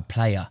a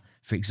player,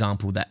 for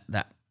example, that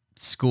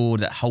scored,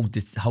 that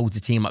holds the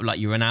team up, like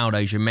your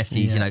Ronaldo's, your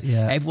Messi's.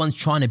 Everyone's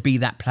trying to be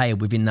that player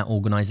within that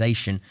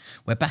organisation.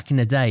 Where back in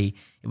the day,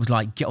 it was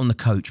like, get on the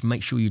coach,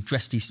 make sure you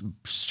dress this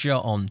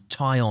shirt on,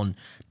 tie on,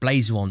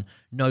 blazer on,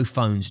 no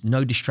phones,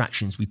 no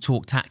distractions. We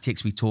talk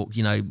tactics, we talk,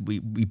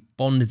 we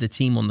bond as a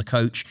team on the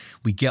coach.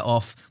 We get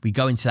off, we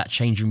go into that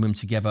changing room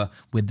together.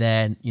 We're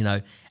there,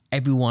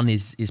 everyone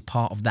is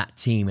part of that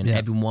team, and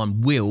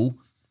everyone will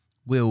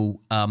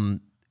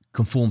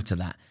conform to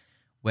that.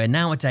 Where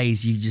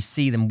nowadays you just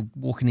see them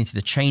walking into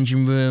the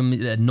changing room,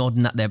 they're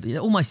nodding at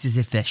almost as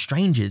if they're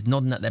strangers,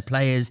 nodding at their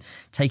players,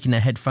 taking their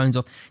headphones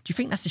off. Do you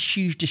think that's a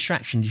huge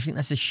distraction? Do you think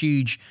that's a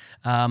huge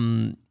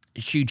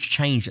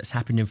change that's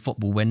happened in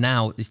football, where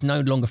now it's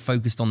no longer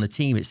focused on the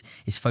team, it's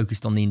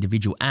focused on the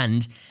individual,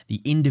 and the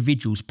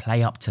individuals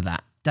play up to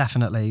that?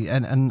 Definitely.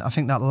 And I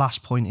think that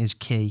last point is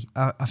key.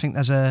 I think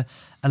there's a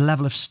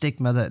level of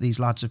stigma that these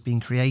lads have been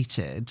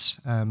created,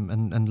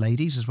 and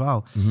ladies as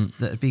well,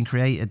 that have been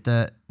created,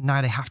 that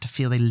now they have to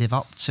feel they live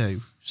up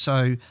to.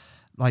 So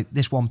like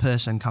this one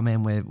person come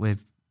in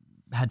with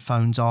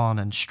headphones on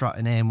and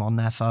strutting in on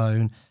their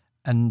phone,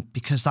 and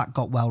because that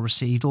got well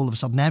received, all of a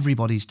sudden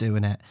everybody's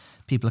doing it.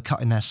 People are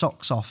cutting their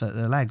socks off at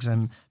their legs,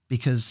 and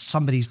because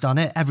somebody's done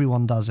it,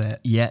 everyone does it.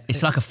 Yeah,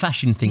 it's like a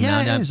fashion thing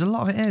now. Yeah, it is. A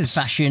lot of it is.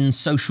 Fashion,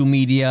 social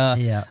media,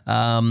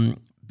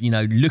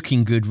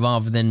 looking good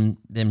rather than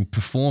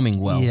performing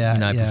well.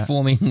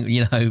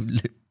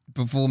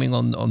 Performing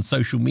on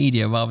social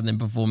media rather than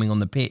performing on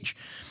the pitch.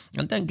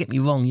 And don't get me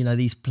wrong,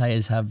 these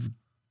players have,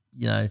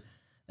 they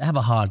have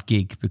a hard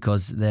gig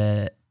because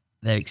they're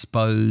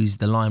exposed,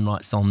 the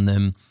limelight's on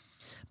them.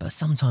 But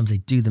sometimes they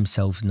do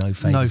themselves no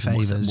favours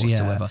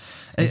whatsoever.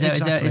 Yeah.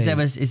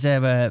 Is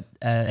there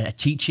a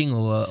teaching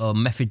or a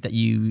method that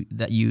you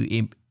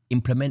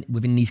implement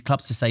within these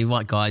clubs to say,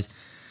 right, guys,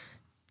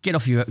 get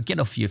off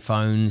your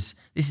phones.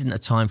 This isn't a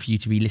time for you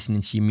to be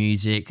listening to your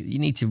music. You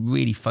need to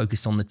really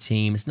focus on the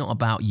team. It's not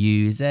about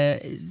you. Is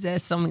there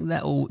something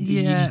that, or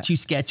you're too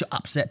scared to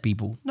upset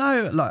people?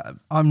 No,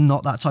 I'm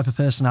not that type of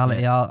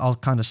personality. Yeah. I'll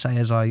kind of say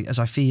as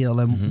I feel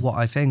and what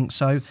I think.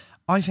 So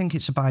I think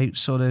it's about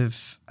sort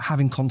of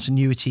having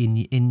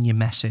continuity in your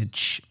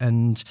message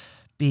and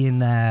being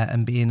there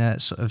and being a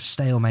sort of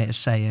stalemate of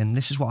saying,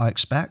 this is what I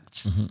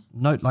expect.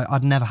 No,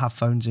 I'd never have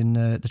phones in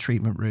the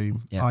treatment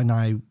room. Yeah. I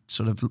now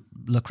sort of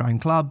look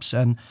around clubs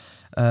and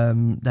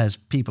there's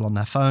people on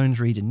their phones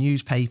reading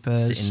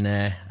newspapers. Sitting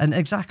there. And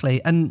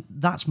exactly. And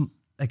that's,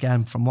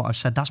 again, from what I've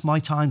said, that's my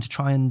time to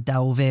try and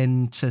delve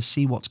in to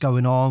see what's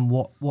going on,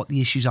 what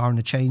the issues are in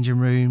the changing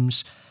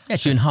rooms. Yeah,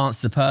 to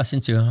enhance the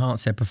person, to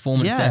enhance their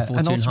performance, therefore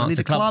and to enhance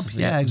the club.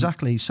 Yeah,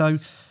 exactly. So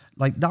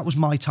that was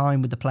my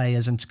time with the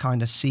players and to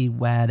kind of see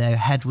where their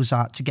head was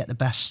at to get the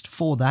best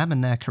for them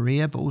and their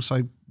career, but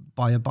also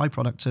by a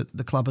byproduct to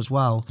the club as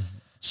well.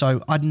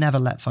 So I'd never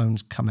let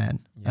phones come in.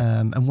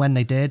 Yeah. And when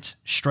they did,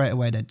 straight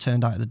away they'd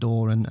turned out of the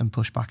door and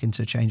pushed back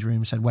into a change room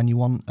and said, when you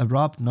want a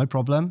rub, no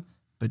problem,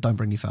 but don't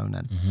bring your phone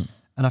in.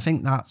 And I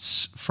think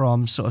that's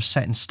from sort of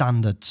setting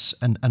standards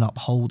and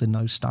upholding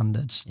those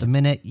standards. The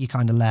minute you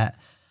kind of let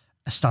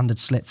a standard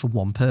slip for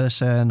one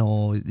person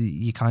or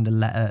you kind of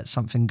let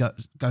something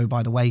go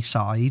by the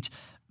wayside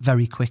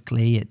very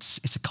quickly, it's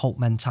a cult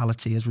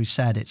mentality, as we've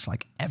said. It's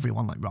like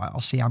everyone right,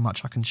 I'll see how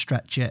much I can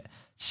stretch it,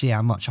 see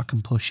how much I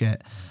can push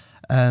it.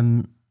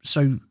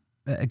 So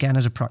again,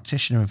 as a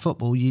practitioner in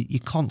football, you're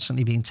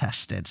constantly being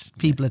tested.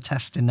 People are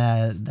testing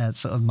their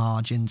sort of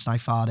margins, how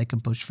far they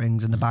can push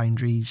things and the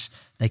boundaries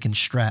they can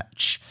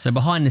stretch. So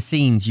behind the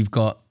scenes, you've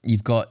got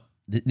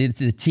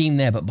the team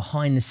there, but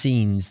behind the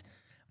scenes,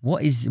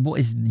 what is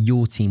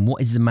your team?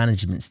 What is the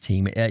management's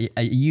team?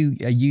 Are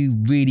you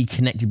really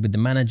connected with the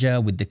manager,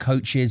 with the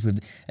coaches?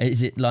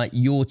 Is it like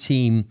your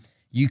team?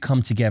 You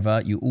come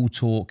together, you all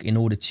talk in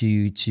order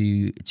to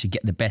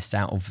get the best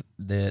out of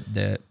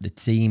the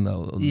team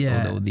or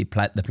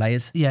the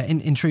players? Yeah,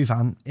 in truth,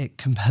 Ant, it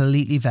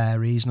completely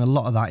varies, and a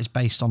lot of that is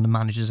based on the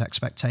manager's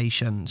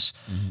expectations.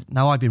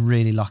 Now, I've been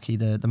really lucky.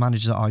 The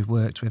managers that I've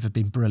worked with have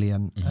been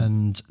brilliant,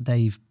 and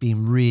they've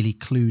been really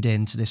clued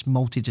into this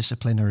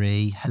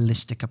multidisciplinary,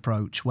 holistic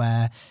approach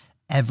where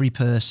every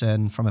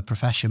person from a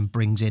profession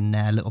brings in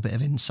their little bit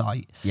of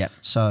insight. Yep.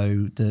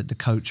 So the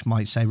coach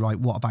might say, right,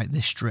 what about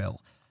this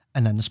drill?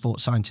 And then the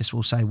sports scientist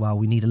will say, well,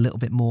 we need a little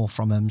bit more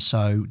from them,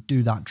 so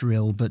do that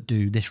drill, but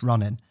do this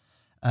running.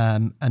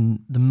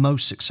 And the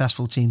most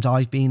successful teams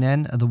I've been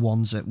in are the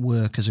ones that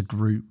work as a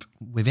group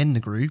within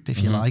the group,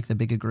 if you like, the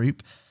bigger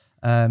group,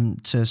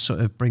 to sort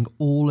of bring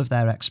all of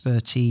their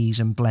expertise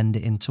and blend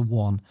it into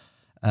one.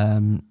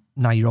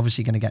 Now, you're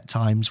obviously going to get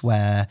times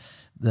where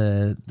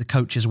the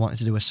coaches wanted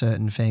to do a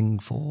certain thing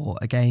for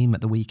a game at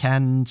the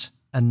weekend,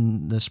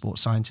 and the sports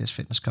scientists,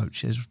 fitness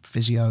coaches,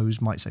 physios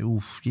might say,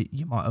 oof,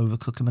 you might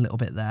overcook them a little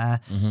bit there.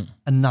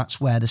 And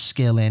that's where the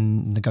skill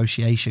in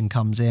negotiation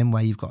comes in,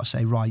 where you've got to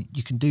say, right,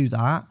 you can do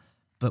that,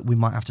 but we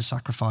might have to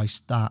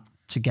sacrifice that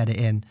to get it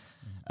in.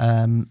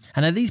 And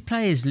are these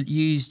players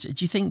used,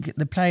 do you think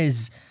the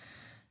players,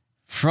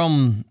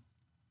 from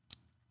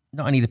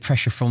not only the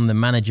pressure from the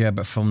manager,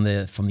 but from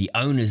the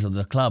owners of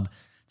the club,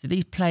 do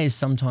these players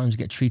sometimes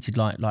get treated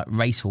like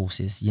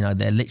racehorses?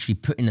 They're literally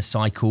put in a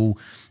cycle.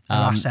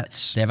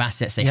 Assets. They have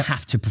assets. They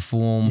have to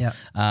perform.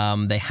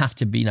 They have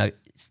to be,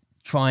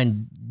 try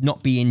and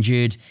not be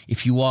injured.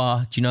 If you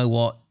are, do you know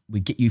what? We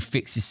get you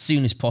fixed as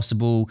soon as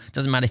possible.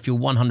 Doesn't matter if you're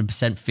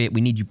 100% fit.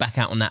 We need you back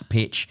out on that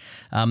pitch.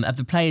 Of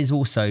the players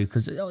also,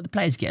 because the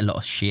players get a lot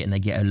of shit and they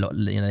get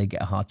they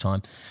get a hard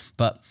time.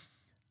 But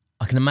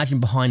I can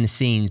imagine behind the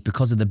scenes,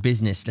 because of the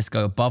business, let's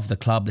go above the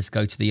club, let's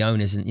go to the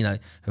owners and,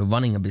 who are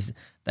running a business.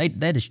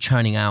 They're just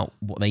churning out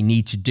what they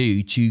need to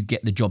do to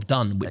get the job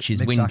done, which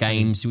is win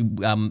games,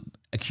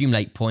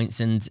 accumulate points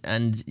and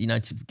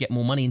to get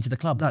more money into the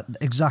club.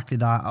 Exactly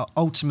that.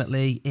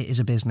 Ultimately, it is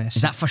a business.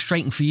 Is that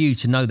frustrating for you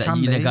to know that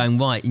they're going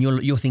right and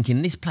you're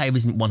thinking this player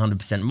isn't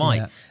 100%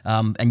 right,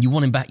 and you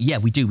want him back? Yeah,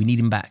 we do. We need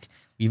him back.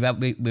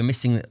 We're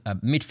missing a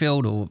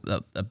midfield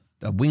or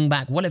a wing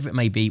back, whatever it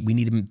may be. We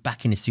need him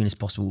back in as soon as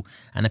possible.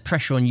 And the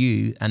pressure on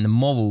you and the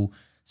moral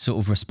sort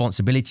of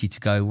responsibility to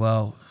go,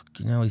 well,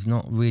 he's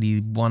not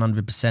really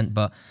 100%,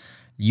 but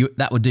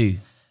that would do.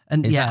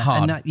 And is that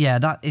hard?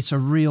 And it's a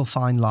real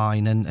fine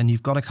line, and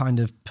you've got to kind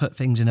of put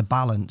things in a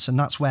balance, and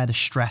that's where the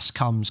stress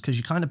comes, because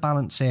you kind of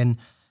balance in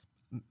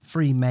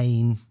three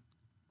main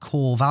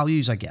core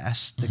values, I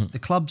guess. The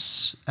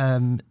club's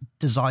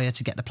desire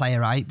to get the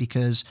player out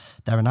because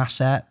they're an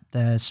asset.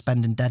 They're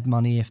spending dead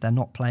money if they're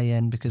not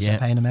playing because they're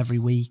paying them every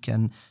week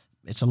and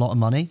it's a lot of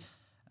money.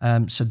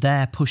 So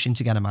they're pushing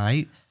to get them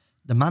out.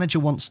 The manager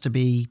wants to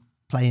be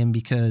playing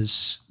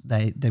because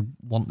they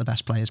want the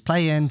best players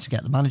playing to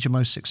get the manager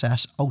most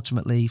success,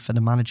 ultimately for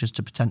the managers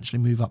to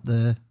potentially move up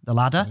the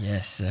ladder.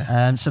 Yes.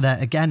 So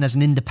that again, there's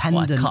an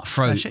independent quite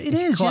cutthroat.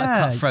 It's quite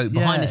cutthroat.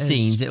 Behind the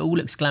scenes, it all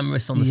looks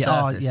glamorous on the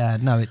surface.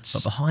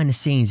 But behind the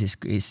scenes,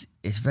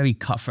 it's very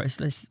cutthroat.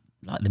 It's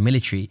like the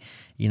military.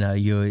 You know,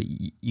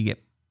 you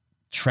get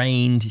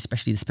trained,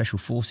 especially the special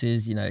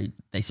forces. You know,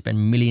 they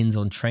spend millions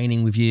on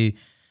training with you,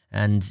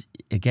 and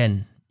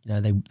again, you know,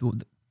 they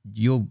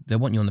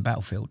want you on the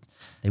battlefield.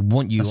 They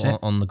want you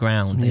on the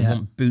ground. They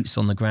want boots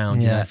on the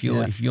ground. Yeah. You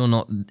know, if you're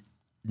not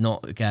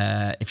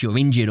if you're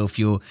injured or if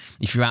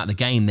you're out of the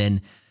game,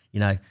 then you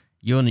know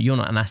you're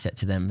not an asset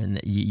to them, and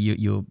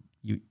you're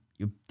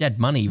dead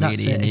money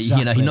really. And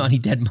you know, you're not only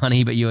dead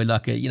money, but you're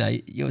like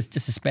you're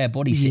just a spare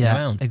body sitting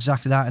around.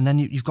 Exactly that. And then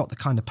you've got the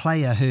kind of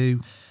player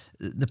who.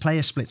 The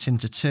player splits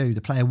into two.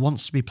 The player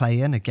wants to be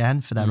playing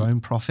again for their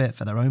own profit,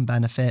 for their own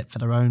benefit, for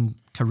their own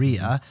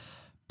career.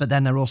 But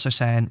then they're also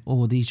saying,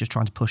 oh, these just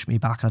trying to push me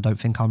back and I don't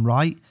think I'm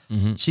right.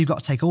 So you've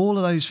got to take all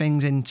of those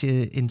things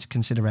into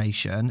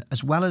consideration,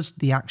 as well as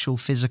the actual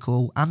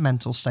physical and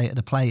mental state of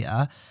the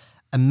player,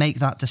 and make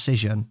that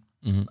decision.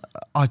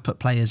 I've put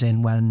players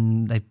in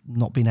when they've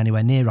not been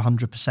anywhere near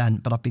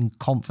 100%, but I've been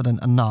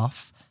confident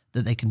enough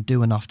that they can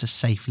do enough to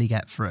safely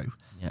get through.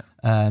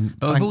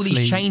 But with all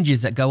these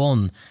changes that go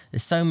on,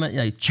 there's so much,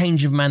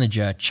 change of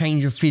manager,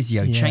 change of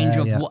physio, change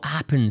of what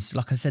happens.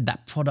 Like I said,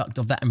 that product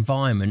of that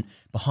environment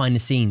behind the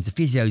scenes, the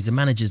physios, the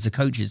managers, the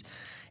coaches,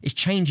 it's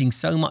changing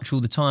so much all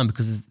the time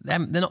because they're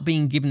not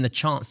being given the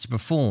chance to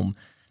perform.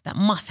 That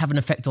must have an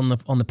effect on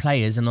the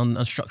players and on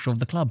the structure of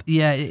the club.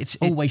 Yeah, it's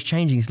always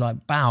changing. It's like,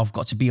 wow, I've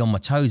got to be on my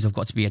toes. I've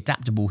got to be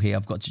adaptable here.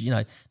 I've got to,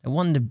 no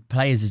wonder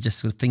players are just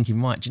sort of thinking,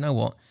 right, do you know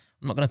what?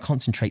 I'm not going to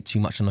concentrate too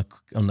much on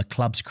the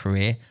club's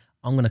career.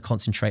 I'm going to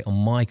concentrate on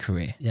my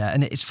career. Yeah,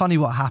 and it's funny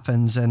what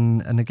happens,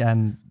 and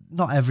again,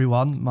 not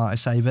everyone, might I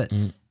say, but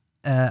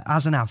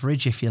as an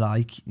average, if you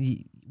like,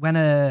 when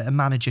a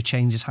manager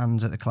changes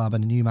hands at the club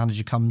and a new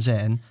manager comes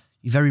in,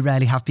 you very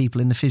rarely have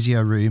people in the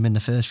physio room in the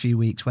first few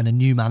weeks when a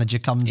new manager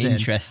comes in.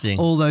 Interesting.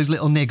 All those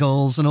little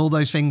niggles and all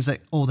those things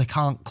that, they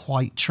can't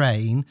quite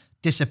train,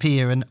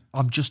 disappear, and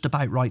I'm just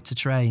about right to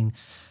train.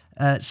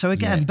 So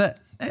again, but...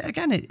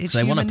 Again, it's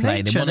they want to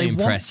play. Nature. They want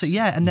to impress.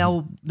 And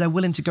they're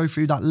willing to go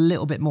through that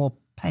little bit more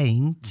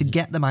pain to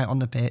get them out on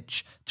the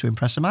pitch to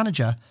impress a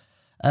manager.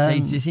 So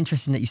it's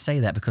interesting that you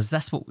say that because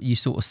that's what you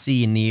sort of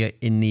see in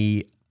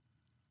the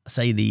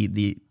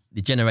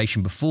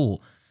generation before.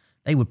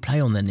 They would play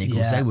on their niggles.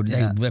 Yeah,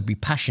 they would be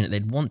passionate.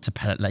 They'd want to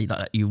play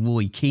like your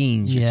Roy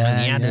Keanes, your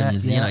Tony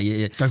Adams.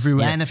 Go through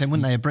anything,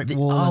 wouldn't they? A brick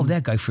wall.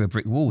 They'll go through a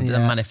brick wall. It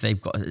doesn't matter if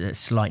they've got a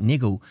slight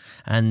niggle,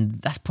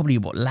 and that's probably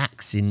what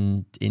lacks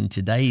in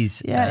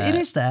today's. Yeah, it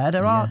is there.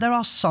 There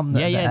are some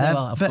that are there. There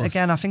are, but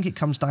again, I think it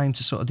comes down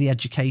to sort of the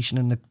education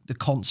and the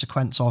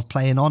consequence of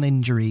playing on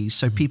injuries.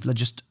 So people are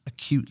just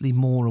acutely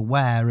more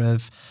aware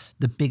of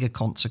the bigger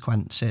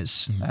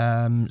consequences.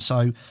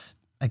 So.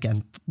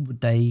 Again,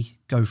 would they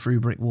go through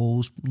brick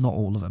walls? Not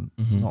all of them.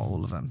 Not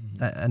all of them.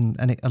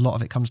 And a lot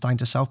of it comes down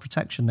to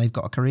self-protection. They've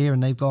got a career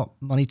and they've got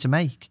money to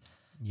make.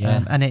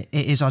 And it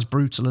is as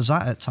brutal as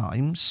that at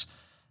times.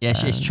 Yeah,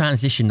 it's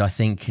transitioned, I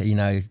think,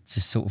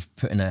 to sort of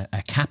putting a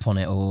cap on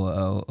it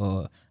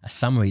or a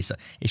summary. So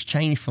it's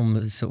changed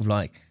from sort of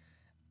like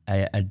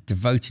a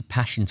devoted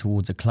passion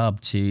towards a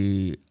club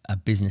to a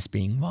business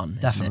being run.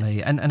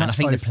 Definitely. And I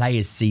think the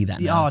players see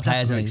that now. The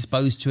players are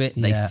exposed to it.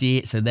 They see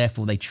it. So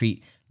therefore they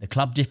treat the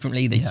club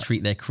differently. They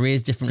treat their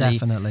careers differently.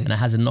 Definitely. And it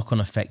has a knock-on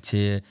effect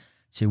to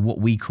what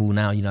we call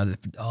now, look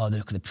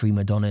at the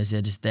prima donnas.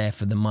 They're just there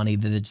for the money.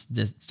 They're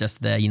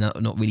just there,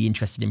 not really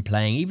interested in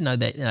playing, even though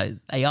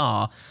they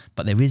are.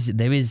 But there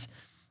is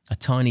a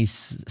tiny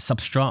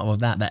substratum of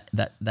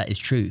that is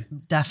true.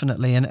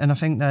 Definitely. And I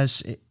think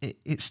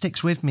it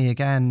sticks with me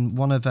again.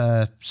 One of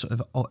a sort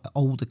of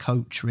older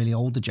coach, really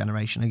older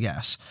generation, I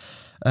guess,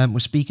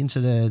 was speaking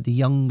to the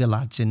younger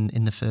lads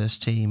in the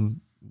first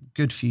team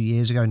good few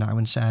years ago now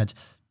and said,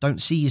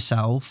 don't see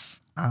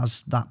yourself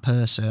as that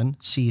person,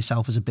 see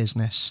yourself as a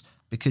business,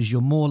 because you're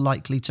more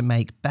likely to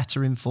make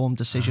better informed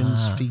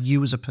decisions for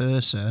you as a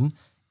person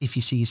if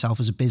you see yourself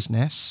as a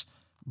business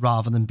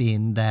rather than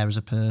being there as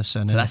a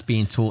person. So that's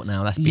being taught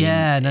now. That's being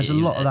and there's a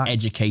lot of that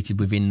educated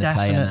within the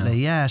player now.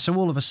 Definitely, yeah. So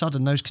all of a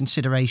sudden, those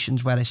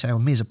considerations where they say,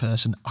 me as a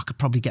person, I could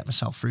probably get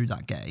myself through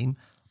that game.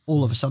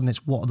 All of a sudden,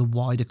 it's what are the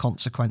wider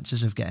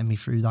consequences of getting me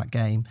through that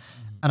game?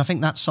 And I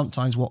think that's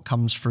sometimes what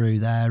comes through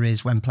there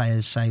is when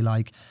players say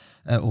like,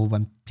 or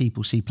when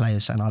people see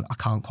players saying, I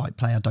can't quite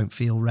play, I don't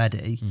feel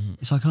ready.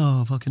 It's like,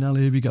 oh, fucking hell,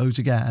 here he goes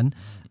again.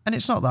 And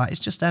it's not that. It's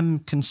just them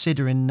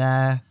considering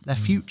their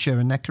future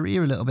and their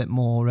career a little bit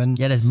more. And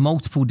there's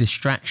multiple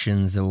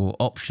distractions or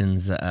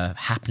options that are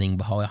happening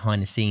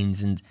behind the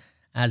scenes. And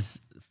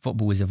as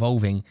football is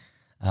evolving,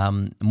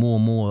 more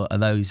and more of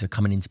those are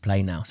coming into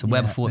play now. So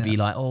where before it'd be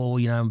like, oh,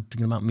 you know, I'm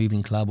thinking about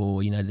moving club,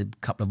 or, you know, the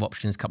couple of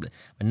options, but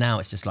now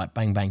it's just like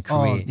bang, bang,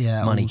 career,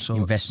 money,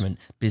 investment,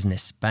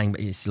 business, bang.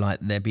 It's like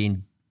they're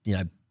being, you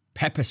know,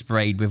 pepper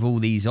sprayed with all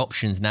these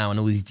options now and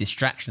all these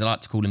distractions. I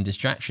like to call them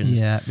distractions.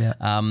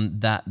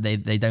 That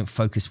they don't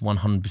focus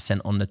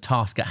 100% on the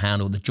task at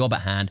hand or the job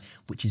at hand,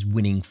 which is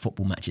winning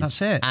football matches.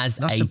 That's it.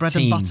 That's the bread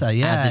and butter.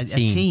 Yeah, as a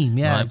team.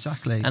 Yeah, right?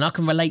 exactly. And I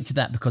can relate to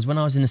that because when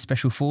I was in the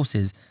Special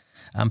Forces,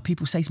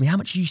 people say to me, how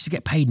much you used to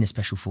get paid in the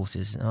Special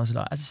Forces? And I was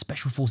like, as a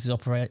Special Forces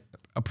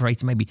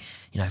operator, maybe,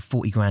 you know,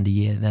 40 grand a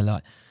year. And they're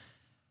like,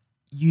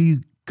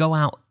 you go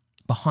out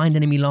behind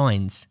enemy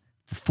lines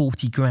for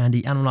 40 grand.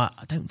 And I'm like,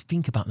 I don't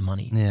think about the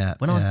money.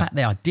 When I was back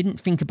there, I didn't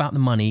think about the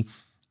money.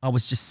 I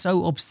was just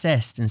so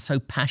obsessed and so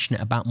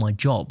passionate about my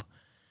job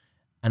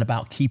and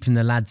about keeping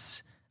the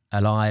lads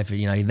alive,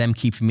 you know, them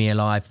keeping me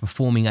alive,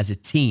 performing as a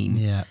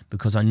team,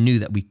 because I knew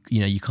that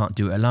you can't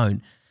do it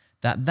alone.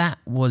 That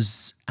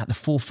was at the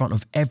forefront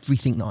of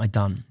everything that I'd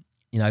done.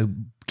 You know,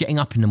 getting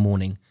up in the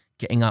morning,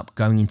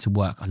 going into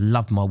work. I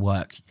loved my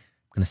work.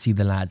 I'm going to see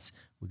the lads.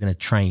 We're going to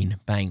train,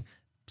 bang.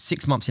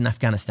 6 months in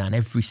Afghanistan,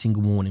 every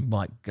single morning.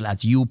 Right,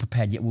 lads, you all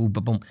prepared? Yeah,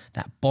 boom.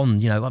 That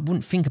bond, you know, I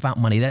wouldn't think about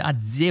money. I had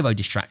zero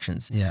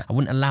distractions. I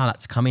wouldn't allow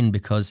that to come in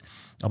because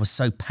I was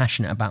so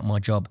passionate about my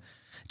job.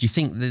 Do you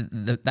think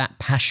that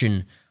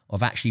passion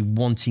of actually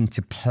wanting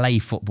to play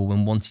football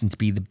and wanting to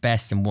be the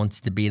best and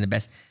wanting to be in the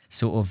best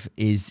sort of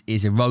is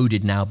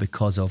eroded now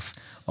because of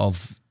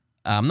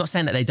I'm not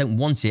saying that they don't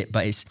want it,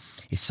 but it's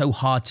so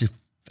hard to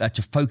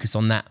focus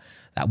on that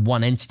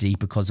one entity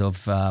because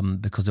of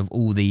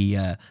all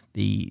the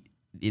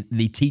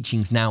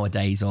teachings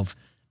nowadays of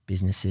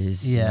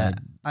businesses, et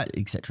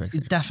cetera, et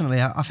cetera.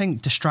 Definitely. I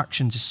think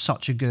distractions is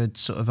such a good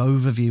sort of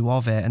overview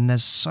of it, and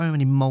there's so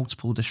many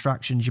multiple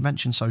distractions. You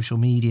mentioned social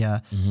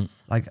media.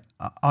 Like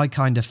I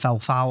kind of fell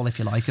foul, if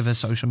you like, of a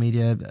social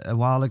media a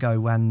while ago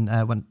when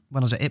I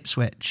was at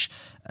Ipswich,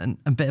 and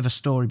a bit of a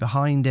story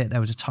behind it.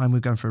 There was a time we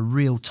were going through a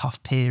real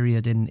tough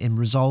period in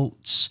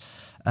results.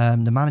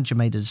 The manager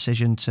made a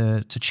decision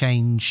to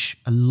change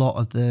a lot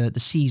of the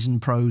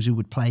seasoned pros who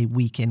would play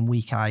week in,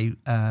 week out.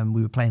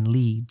 We were playing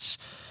Leeds.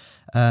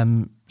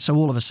 So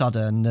all of a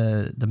sudden,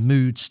 the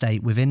mood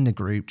state within the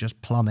group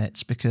just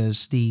plummets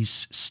because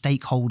these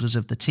stakeholders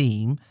of the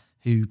team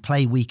who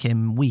play week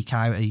in, week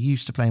out, are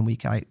used to playing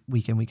week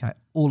in, week out,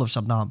 all of a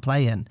sudden aren't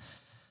playing.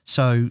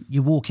 So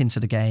you walk into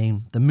the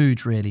game, the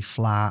mood's really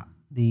flat.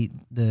 The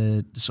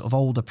sort of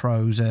older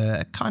pros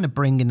are kind of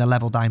bringing the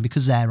level down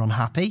because they're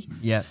unhappy.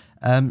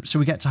 So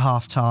we get to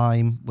half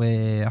time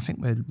where I think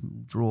we're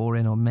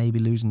drawing or maybe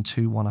losing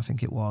 2-1, I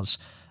think it was.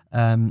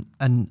 And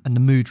the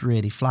mood's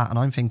really flat. And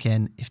I'm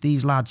thinking, if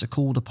these lads are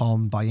called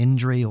upon by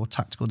injury or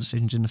tactical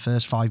decisions in the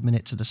first 5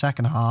 minutes of the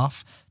second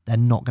half, they're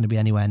not going to be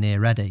anywhere near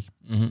ready.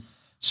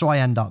 So I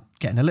end up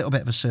getting a little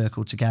bit of a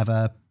circle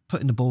together,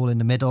 putting the ball in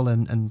the middle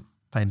and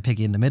playing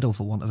piggy in the middle,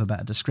 for want of a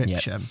better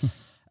description.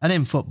 And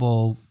in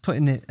football,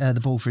 putting the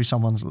ball through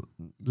someone's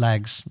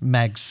legs,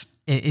 megs,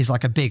 it is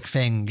like a big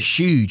thing.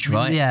 Huge,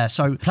 right? Yeah.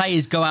 So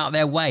players go out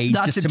their way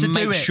just to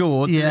make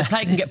sure the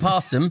player can get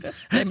past them.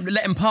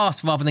 Let them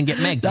pass rather than get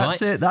megged,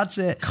 right? That's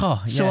it.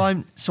 God,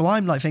 So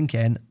I'm like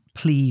thinking,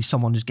 please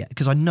someone just get,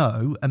 because I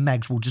know a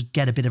megs will just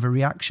get a bit of a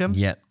reaction.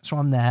 So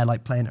I'm there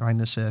like playing it around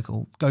the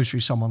circle, goes through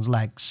someone's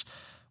legs.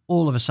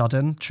 All of a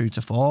sudden, true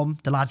to form,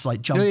 the lad's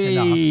like jumping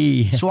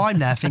up. So I'm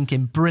there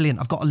thinking, brilliant,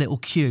 I've got a little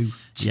cue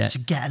to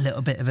get a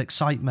little bit of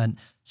excitement.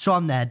 So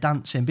I'm there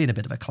dancing, being a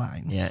bit of a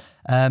clown.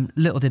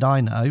 Little did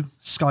I know,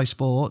 Sky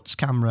Sports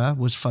camera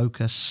was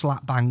focused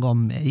slap bang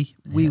on me.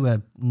 We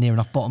were near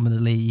enough bottom of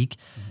the league.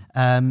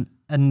 And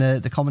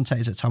the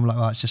commentators at the time were like,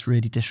 oh, it's just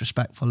really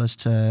disrespectful as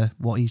to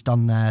what he's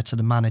done there to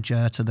the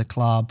manager, to the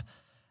club.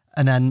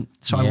 And then,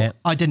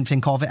 I didn't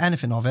think of it,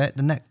 anything of it.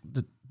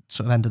 The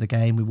sort of end of the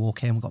game, we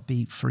walk in, we got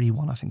beat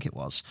 3-1, I think it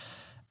was.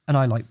 And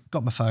I like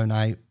got my phone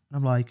out and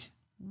I'm like,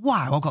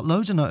 wow, I've got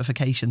loads of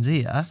notifications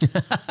here.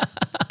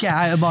 Get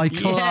out of my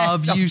club,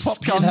 you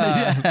scum.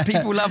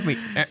 People love me.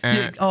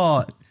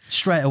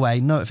 Straight away,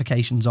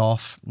 notifications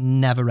off,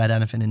 never read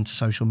anything into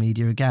social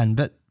media again.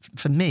 But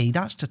for me,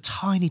 that's the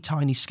tiny,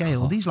 tiny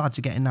scale. These lads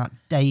are getting that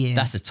day in.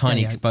 That's a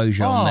tiny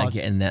exposure on they're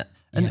getting that.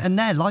 And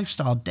their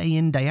lifestyle, day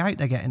in, day out,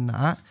 they're getting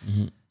that.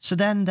 So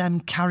then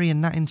them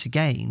carrying that into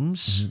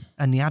games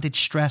and the added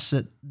stress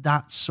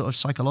that's sort of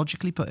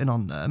psychologically putting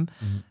on them,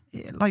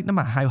 like no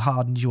matter how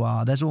hardened you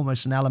are, there's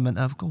almost an element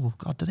of, oh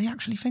God, do they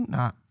actually think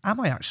that? Am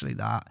I actually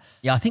that?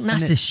 Yeah, I think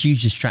that's a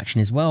huge distraction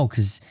as well,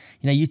 because,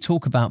 you know, you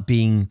talk about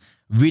being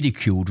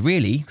ridiculed,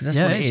 really, because that's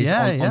what it is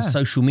on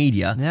social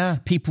media.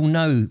 People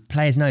know,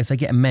 players know if they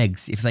get a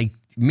megs, if they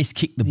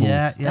miskick the ball,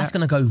 that's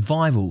going to go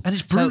viral. And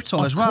it's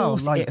brutal as well.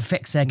 Of course, it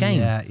affects their game.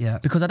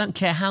 Because I don't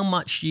care how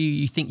much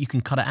you think you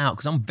can cut it out,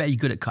 because I'm very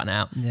good at cutting it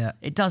out.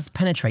 It does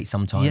penetrate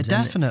sometimes. Yeah,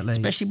 definitely.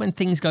 Especially when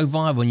things go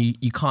viral and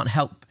you can't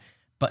help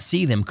but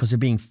see them because they're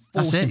being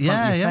forced in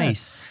front of your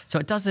face. So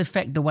it does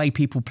affect the way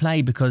people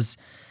play, because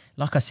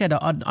like I said,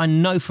 I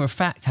know for a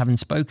fact, having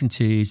spoken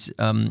to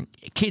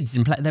kids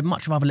and they'd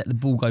much rather let the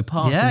ball go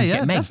past than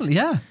get megged. Definitely,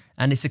 yeah.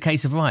 And it's a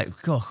case of, right,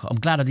 God, I'm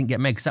glad I didn't get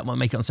megged because that might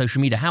make it on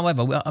social media.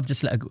 However, we've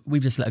just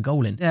let a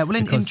goal in. Yeah, well,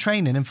 in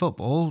training, in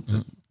football,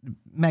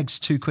 meg's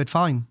 £2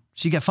 fine.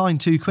 So you get fined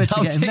 £2 for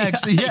getting megged.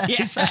 So,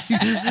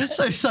 yeah.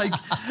 So it's like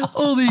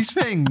all these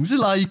things,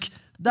 like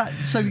that.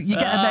 So you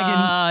get a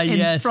meg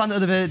in front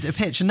of the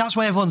pitch, and that's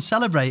why everyone's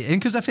celebrating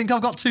because they think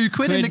I've got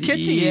 £2 in the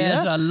kitty.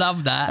 Yes, I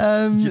love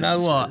that. Do you know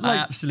what? I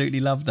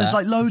absolutely love that. There's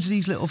like loads of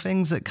these little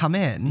things that come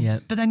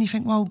in, but then you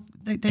think, well,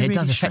 they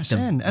really stress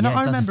in. And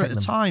I remember at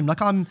the time,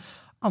 like I'm,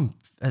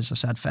 as I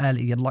said,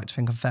 I'd like to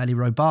think I'm fairly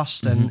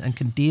robust and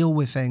can deal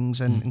with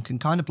things and can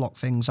kind of block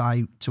things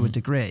out to a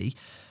degree.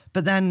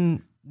 But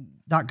then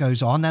that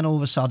goes on. Then all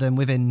of a sudden,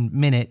 within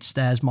minutes,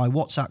 there's my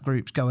WhatsApp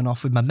groups going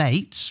off with my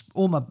mates,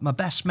 all my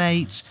best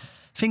mates,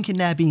 thinking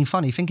they're being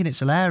funny, thinking it's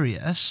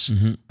hilarious.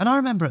 And I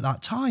remember at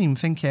that time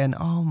thinking,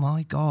 oh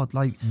my God,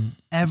 like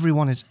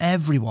everyone.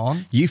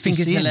 You think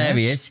it's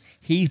hilarious. This.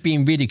 He's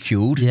being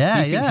ridiculed.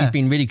 Yeah, he thinks he's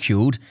been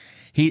ridiculed.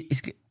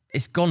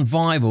 It's gone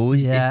viral.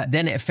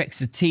 Then it affects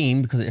the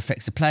team because it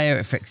affects the player. It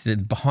affects the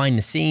behind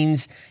the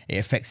scenes.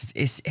 It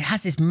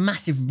has this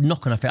massive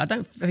knock-on effect. I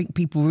don't think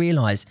people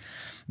realise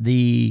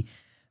the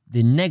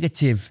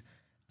negative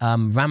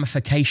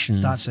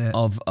ramifications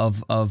of a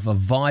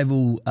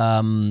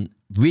viral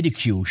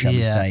ridicule, shall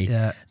we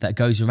say, that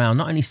goes around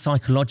not only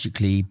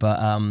psychologically, but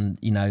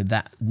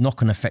that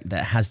knock-on effect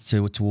that it has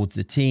towards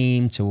the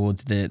team,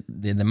 towards the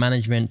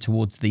management,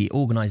 towards the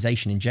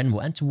organisation in general,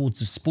 and towards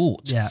the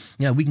sport.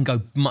 We can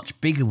go much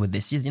bigger with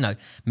this.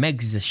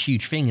 Megs is a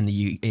huge thing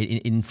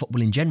in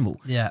football in general.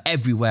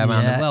 Everywhere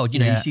around the world.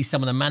 You see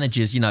some of the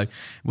managers.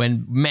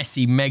 When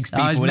Messi megs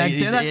people, and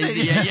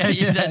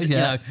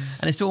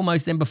it's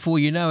almost then before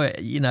you know it,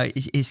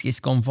 it's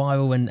gone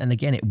viral, and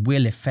again, it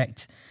will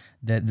affect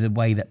the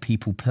way that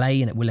people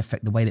play, and it will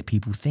affect the way that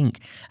people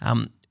think.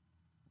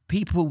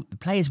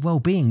 Players'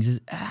 well-being,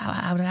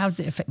 how does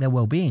it affect their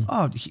well-being?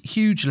 Oh,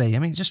 hugely. I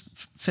mean, it just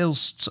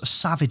feels sort of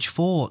savage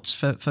thoughts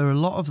for a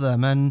lot of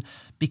them. And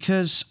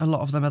because a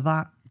lot of them are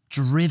that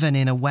driven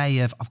in a way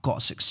of, I've got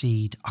to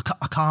succeed,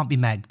 I can't be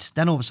megged.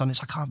 Then all of a sudden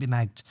it's, I can't be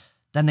megged.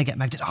 Then they get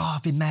megged. Oh,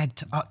 I've been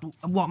megged.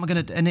 What am I going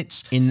to do? And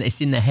it's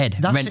in their head,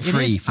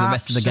 rent-free for the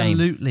rest of the game.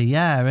 Absolutely,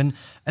 yeah. And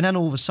then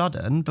all of a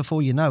sudden,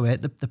 before you know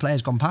it, the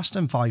player's gone past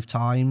them 5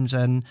 times.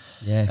 And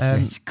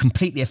it's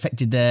completely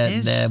affected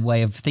their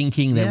way of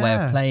thinking, their way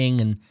of playing.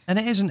 And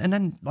it isn't. And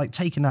then like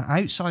taking that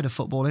outside of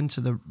football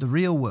into the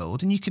real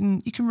world, and you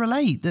can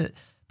relate that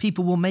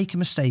people will make a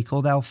mistake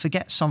or they'll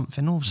forget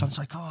something. All of a sudden it's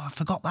like, oh, I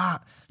forgot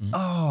that.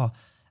 Oh,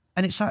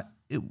 and it's that...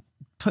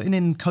 putting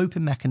in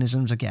coping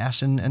mechanisms, I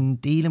guess,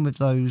 and dealing with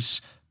those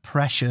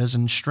pressures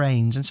and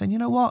strains and saying, you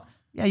know what?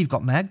 Yeah, you've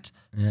got megged,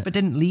 but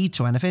didn't lead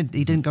to anything.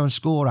 He didn't go and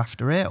score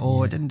after it,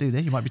 or it didn't do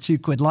this. You might be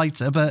 £2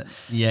 lighter, but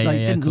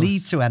didn't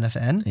lead to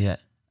anything.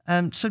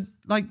 So,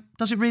 like,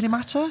 does it really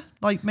matter?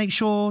 Like, make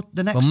sure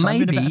the next time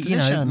you're in a better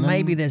position.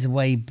 Maybe there's a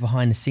way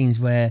behind the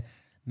scenes where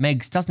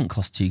Megs doesn't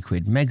cost £2.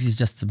 Megs is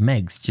just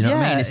Megs. Do you know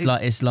what I mean?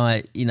 It's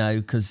like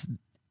because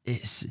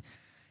it's...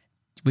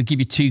 We'll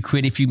give you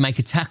 £2 if you make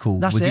a tackle.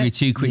 We'll give you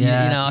 £2.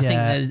 I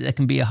think there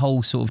can be a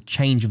whole sort of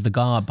change of the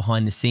guard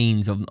behind the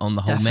scenes on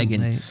the whole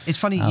megging. It's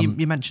funny,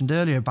 you mentioned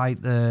earlier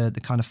about the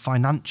kind of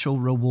financial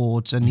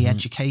rewards and the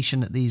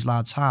education that these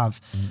lads have.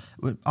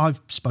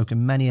 I've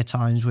spoken many a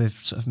times with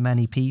sort of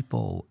many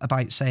people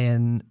about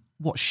saying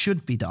what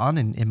should be done,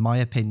 in my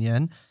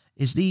opinion,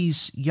 is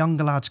these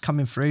younger lads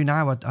coming through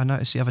now. I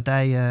noticed the other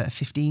day a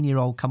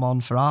 15-year-old come on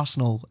for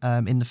Arsenal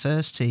in the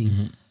first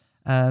team.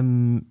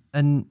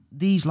 And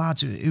these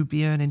lads who'd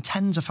be earning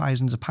tens of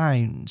thousands of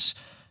pounds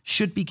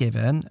should be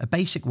given a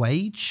basic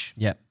wage,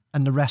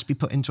 and the rest be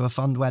put into a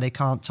fund where they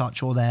can't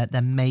touch, or they're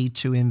made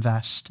to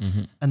invest,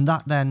 and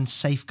that then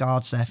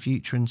safeguards their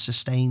future and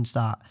sustains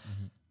that.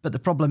 But the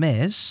problem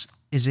is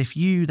if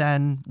you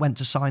then went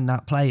to sign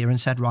that player and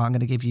said, right, I'm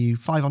going to give you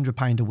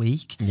 £500 a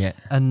week,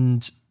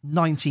 and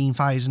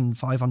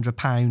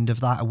 £19,500 of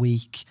that a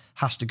week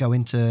has to go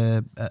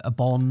into a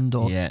bond,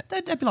 or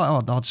they'd be like,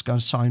 oh, I'll just go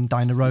and sign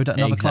down the road at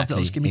another club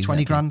that'll just give me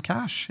 20 grand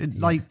cash.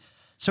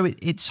 So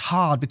it's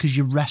hard because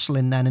you're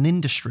wrestling then an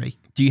industry.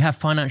 Do you have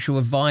financial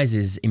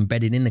advisors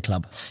embedded in the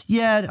club?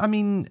 Yeah, I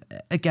mean,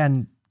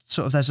 again,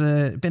 sort of there's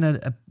been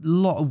a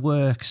lot of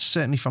work,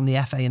 certainly from the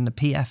FA and the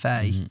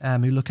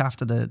PFA, who look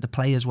after the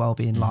players'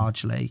 well-being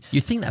largely.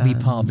 You'd think that'd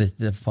be part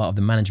of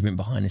the management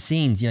behind the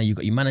scenes. You've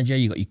got your manager,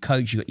 you've got your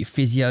coach, you've got your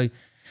physio.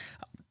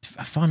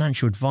 A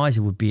financial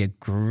advisor would be a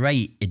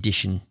great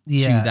addition to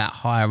that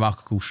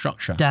hierarchical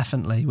structure.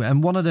 Definitely.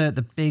 And one of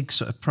the big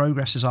sort of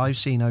progresses I've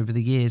seen over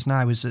the years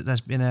now is that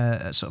there's been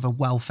a sort of a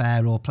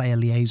welfare or player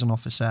liaison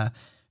officer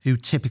who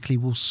typically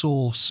will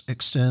source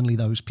externally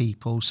those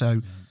people.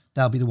 So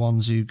they'll be the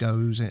ones who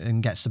goes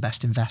and gets the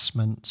best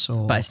investments.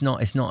 But it's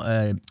not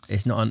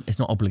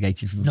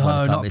obligated for the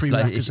club. Not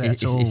prerequisite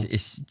at all.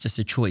 It's just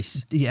a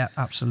choice. Yeah,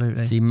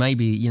 absolutely. See,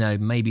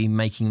 maybe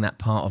making that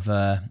part of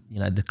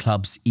the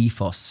club's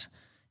ethos.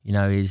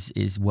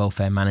 is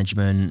welfare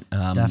management.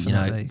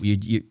 Definitely.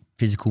 You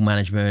physical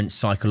management,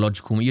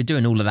 psychological. You're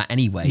doing all of that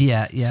anyway.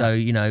 Yeah.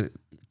 So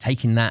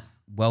taking that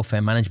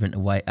welfare management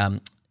away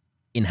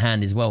in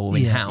hand as well, or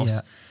in house,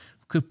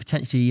 could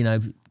potentially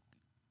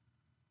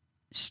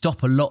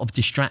stop a lot of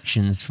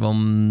distractions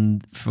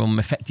from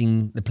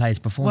affecting the players'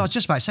 performance. Well,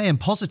 just about saying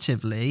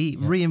positively,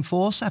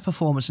 reinforce their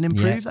performance and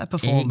improve their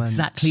performance.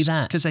 Exactly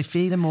that. Because they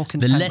feel more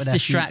content. The less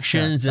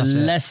distractions, the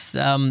less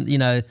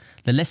the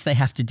less they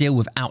have to deal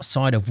with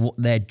outside of what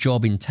their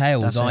job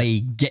entails, i.e.,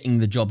 getting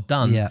the job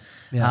done.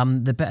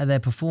 The better they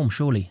perform,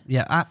 surely.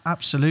 Yeah,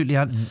 absolutely.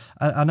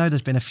 I know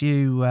there's been a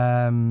few.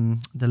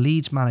 The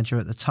Leeds manager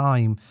at the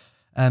time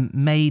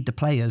made the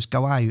players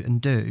go out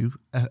and do,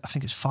 I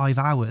think it's 5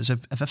 hours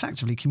of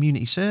effectively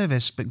community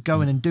service, but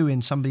going and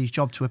doing somebody's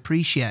job to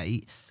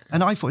appreciate.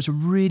 And I thought it was a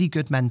really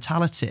good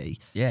mentality.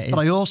 Yeah, but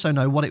I also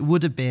know what it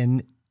would have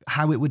been,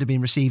 how it would have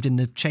been received in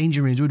the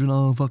changing rooms. We'd have been,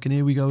 oh, fucking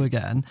here we go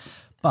again.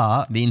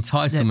 But the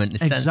entitlement, the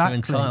sense of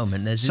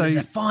entitlement, there's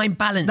a fine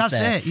balance there.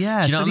 That's it,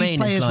 yeah. Do you know so what these I mean?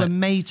 players were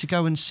made to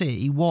go and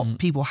see what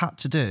people had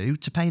to do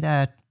to pay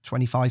their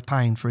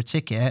 £25 for a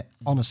ticket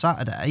on a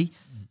Saturday.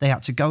 They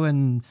had to go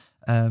and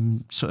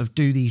sort of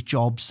do these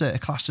jobs that are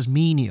classed as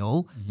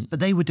menial, but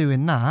they were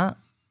doing that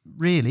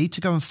really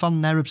to go and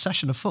fund their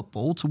obsession of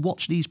football, to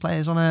watch these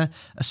players on a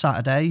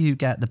Saturday who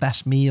get the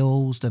best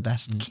meals, the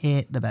best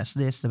kit, the best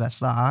this, the best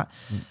that.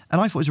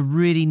 And I thought it was a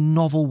really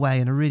novel way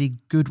and a really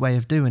good way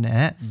of doing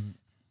it.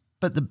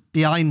 But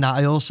behind that,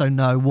 I also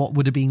know what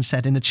would have been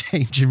said in the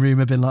changing room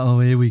have been like, oh,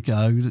 here we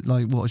go.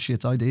 Like, what a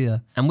shit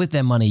idea. And with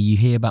their money, you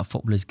hear about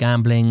footballers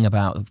gambling,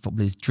 about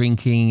footballers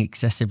drinking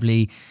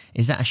excessively.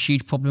 Is that a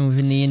huge problem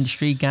within the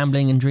industry,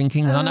 gambling and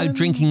drinking? I know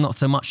drinking not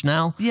so much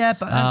now. Yeah,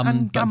 but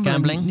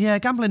gambling. Yeah,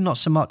 gambling not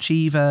so much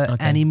either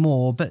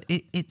anymore. But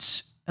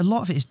it's a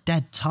lot of it is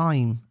dead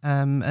time.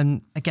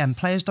 And again,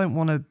 players don't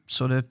want to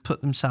sort of put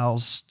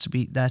themselves to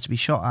be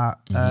shot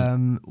at.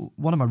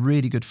 One of my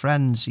really good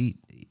friends,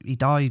 he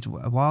died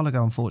a while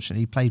ago,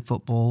 unfortunately. He played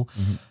football,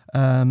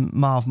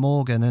 Marv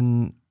Morgan,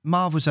 and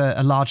Marv was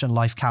a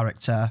larger-than-life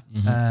character,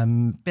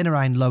 been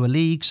around lower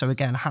league, so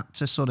again, had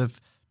to sort of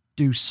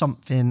do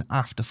something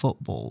after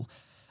football.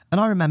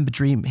 And I remember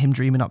him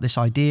dreaming up this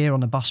idea on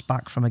the bus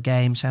back from a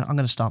game, saying, I'm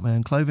going to start my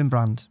own clothing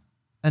brand.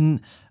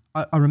 And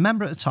I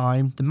remember at the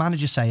time, the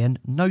manager saying,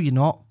 no, you're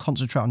not,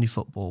 concentrate on your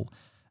football.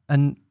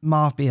 And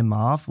Marv, being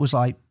Marv, was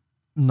like,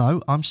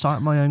 no, I'm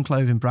starting my own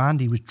clothing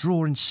brand. He was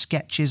drawing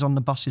sketches on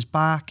the bus's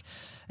back.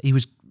 He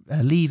was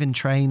leaving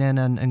training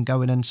and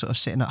going and sort of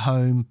sitting at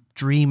home,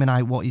 dreaming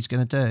out what he's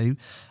going to do.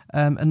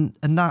 And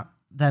that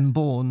then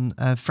born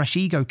Fresh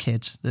Ego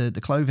Kid,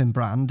 the clothing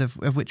brand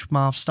of which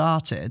Marv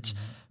started.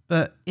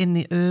 But in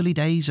the early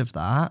days of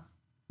that,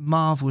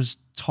 Marv was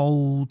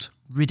told,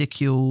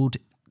 ridiculed,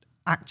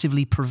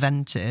 actively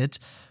prevented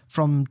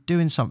from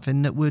doing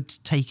something that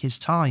would take his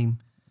time.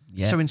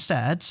 Yeah. So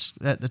instead,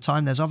 at the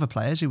time, there's other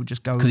players who would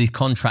just go... Because he's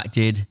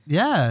contracted,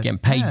 getting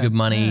paid good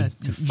money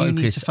to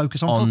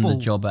focus on football.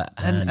 The job at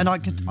hand. And I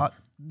could,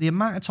 the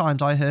amount of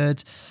times I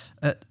heard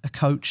a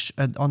coach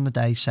on the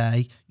day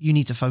say, you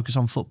need to focus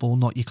on football,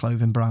 not your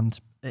clothing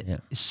brand.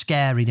 It's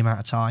scary the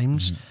amount of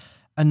times.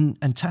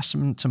 And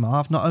testament to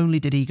Marv, not only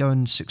did he go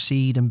and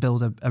succeed and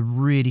build a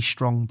really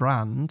strong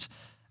brand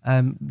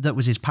that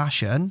was his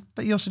passion,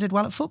 but he also did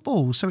well at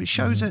football. So it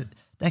shows that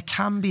there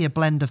can be a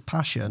blend of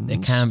passion. They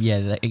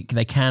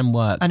can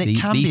work. And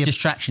these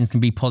distractions can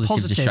be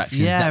positive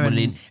distractions that will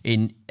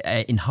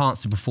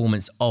enhance the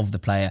performance of the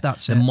player, the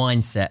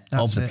mindset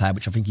of the player,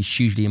 which I think is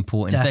hugely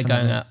important. Definitely. If they're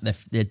going out,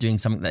 they're doing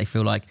something that they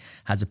feel like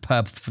has a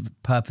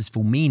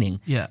purposeful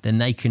meaning, then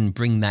they can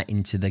bring that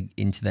into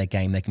their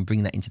game. They can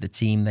bring that into the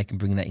team. They can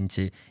bring that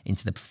into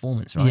the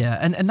performance, right? Yeah,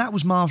 and that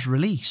was Marv's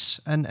release.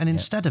 And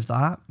instead of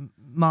that,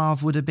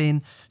 Marv would have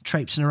been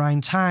traipsing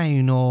around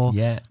town or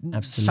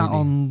sat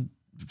on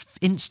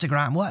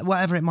Instagram,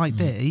 whatever it might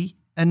be.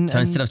 And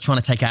instead of trying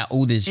to take out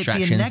all the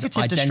distractions,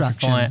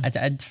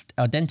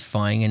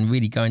 identifying and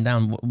really going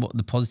down what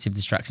the positive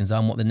distractions are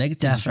and what the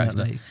negative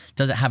distractions are.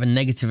 Does it have a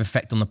negative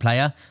effect on the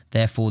player,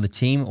 therefore the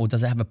team, or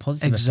does it have a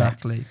positive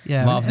effect?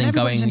 Yeah. Rather than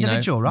going,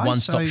 right?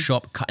 one-stop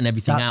shop, cutting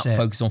everything out,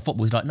 focus on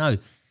football. It's like, no,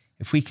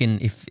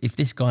 if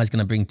this guy's going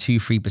to bring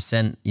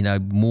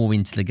 2-3%, more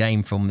into the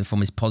game from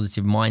his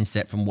positive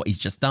mindset from what he's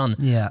just done,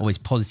 or his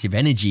positive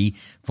energy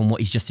from what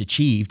he's just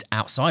achieved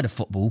outside of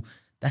football,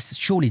 that's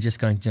surely just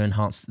going to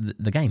enhance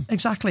the game.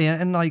 Exactly,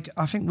 and I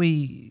think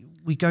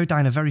we go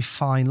down a very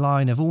fine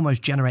line of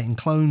almost generating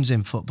clones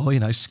in football.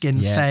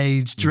 Skin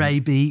fades, Dre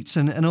beats,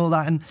 and all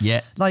that. And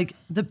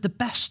the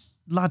best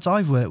lads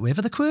I've worked with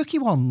are the quirky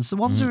ones, the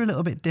ones who are a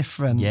little bit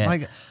different.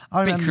 I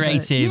remember,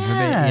 creative.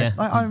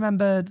 I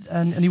remember,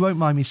 and you won't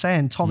mind me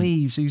saying, Tom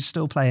Eves, who's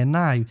still playing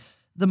now,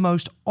 the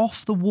most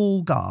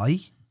off-the-wall guy,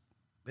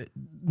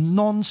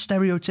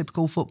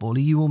 non-stereotypical footballer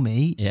you or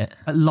me.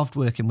 I loved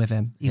working with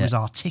him. He was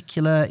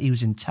articulate, he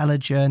was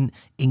intelligent,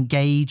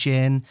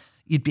 engaging.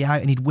 you'd be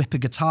out and he'd whip a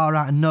guitar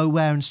out of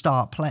nowhere and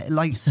start playing.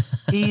 Like,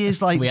 he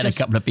is like, we had a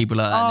couple of people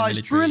like that in the military.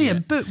 It's brilliant.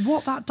 Yeah. But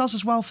what that does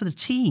as well for the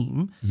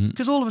team,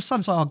 because all of a sudden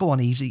it's like, oh, go on,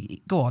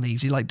 easy,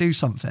 like do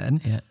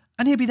something. Yeah.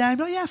 And he'd be there,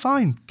 like, yeah,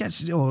 fine,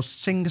 or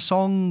sing a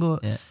song. Or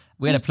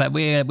we had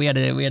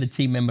a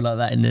team member like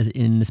that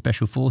in the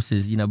special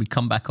forces. You know, we'd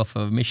come back off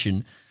of a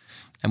mission,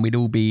 and we'd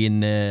all be in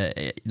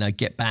the, you know,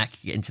 get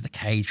into the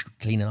cage,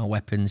 cleaning our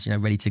weapons, you know,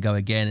 ready to go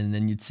again. And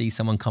then you'd see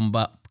someone come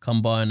by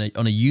on a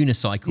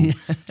unicycle,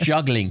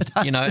 juggling,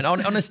 you know. And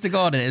honest to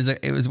God,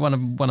 it was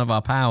one of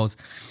our pals,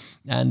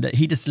 and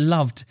he just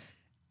loved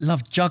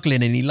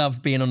juggling, and he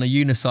loved being on a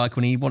unicycle,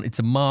 and he wanted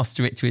to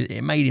master it.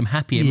 It made him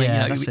happy.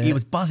 He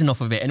was buzzing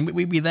off of it, and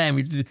we'd be there, and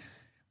we'd.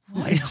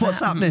 What's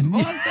happening?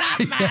 What's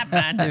that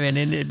man doing?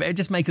 And it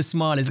just make us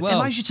smile as well. It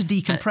allows you to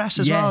decompress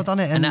as well, doesn't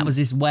it? And that was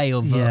this way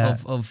of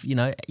you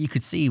know, you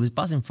could see he was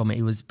buzzing from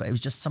it. But it was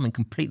just something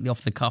completely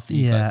off the cuff. That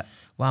you go,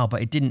 wow,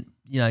 but it didn't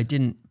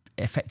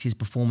affect his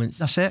performance.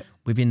 That's it.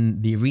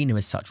 Within the arena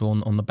as such, or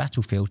on the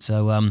battlefield.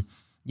 So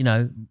you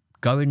know,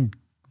 go and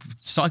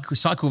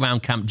cycle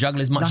around camp, juggle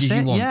as much as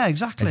you want. Yeah,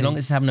 exactly. As long as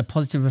it's having a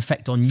positive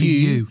effect on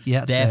you,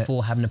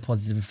 therefore having a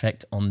positive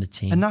effect on the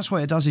team. And that's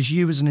what it does, is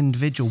you as an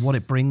individual, what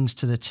it brings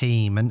to the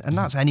team. And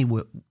that's any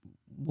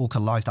walk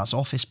of life. That's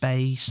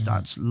office-based,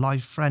 that's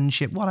life,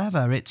 friendship,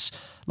 whatever. It's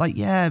like,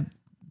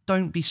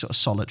 don't be sort of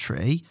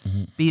solitary.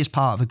 Be as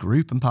part of a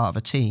group and part of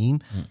a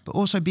team, but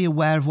also be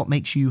aware of what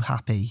makes you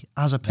happy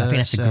as a person. I think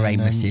that's a great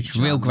message.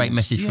 Real great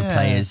message for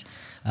players.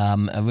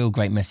 A real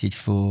great message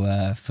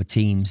for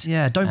teams.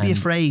 Yeah, don't be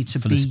afraid to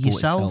be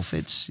yourself.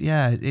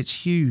 It's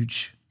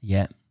huge.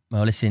 Yeah.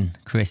 Well, listen,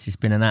 Chris, it's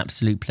been an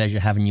absolute pleasure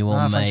having you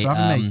on, mate. Thanks for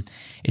having me.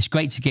 It's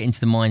great to get into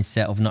the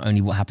mindset of not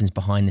only what happens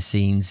behind the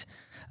scenes,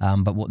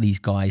 but what these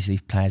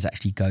players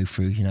actually go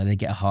through. You know, they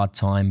get a hard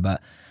time,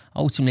 but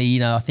ultimately, you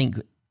know, I think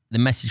the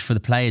message for the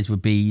players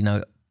would be, you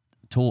know,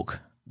 talk,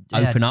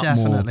 open up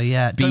more, be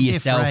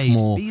yourself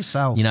more, be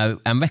yourself. You know,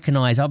 and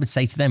recognise, I would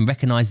say to them,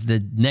 recognise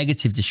the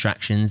negative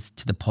distractions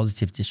to the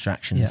positive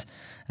distractions,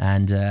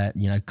 and,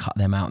 you know, cut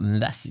them out.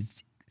 And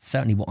that's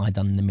certainly what I'd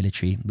done in the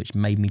military, which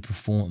made me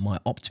perform at my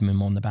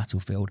optimum on the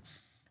battlefield.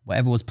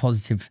 Whatever was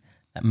positive,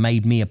 that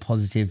made me a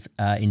positive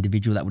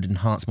individual, that would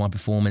enhance my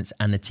performance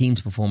and the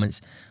team's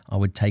performance, I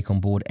would take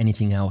on board.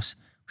 Anything else,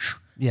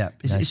 yeah,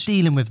 it's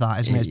dealing with that,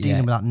 isn't it? It's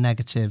dealing with that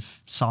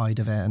negative side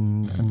of it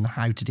and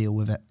how to deal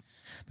with it.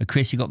 But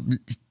Chris, you've got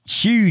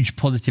huge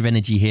positive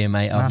energy here,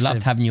 mate. I've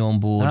loved having you on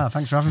board.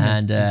 Thanks for having me.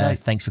 And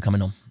thanks for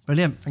coming on.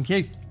 Brilliant. Thank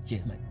you.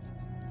 Cheers, mate.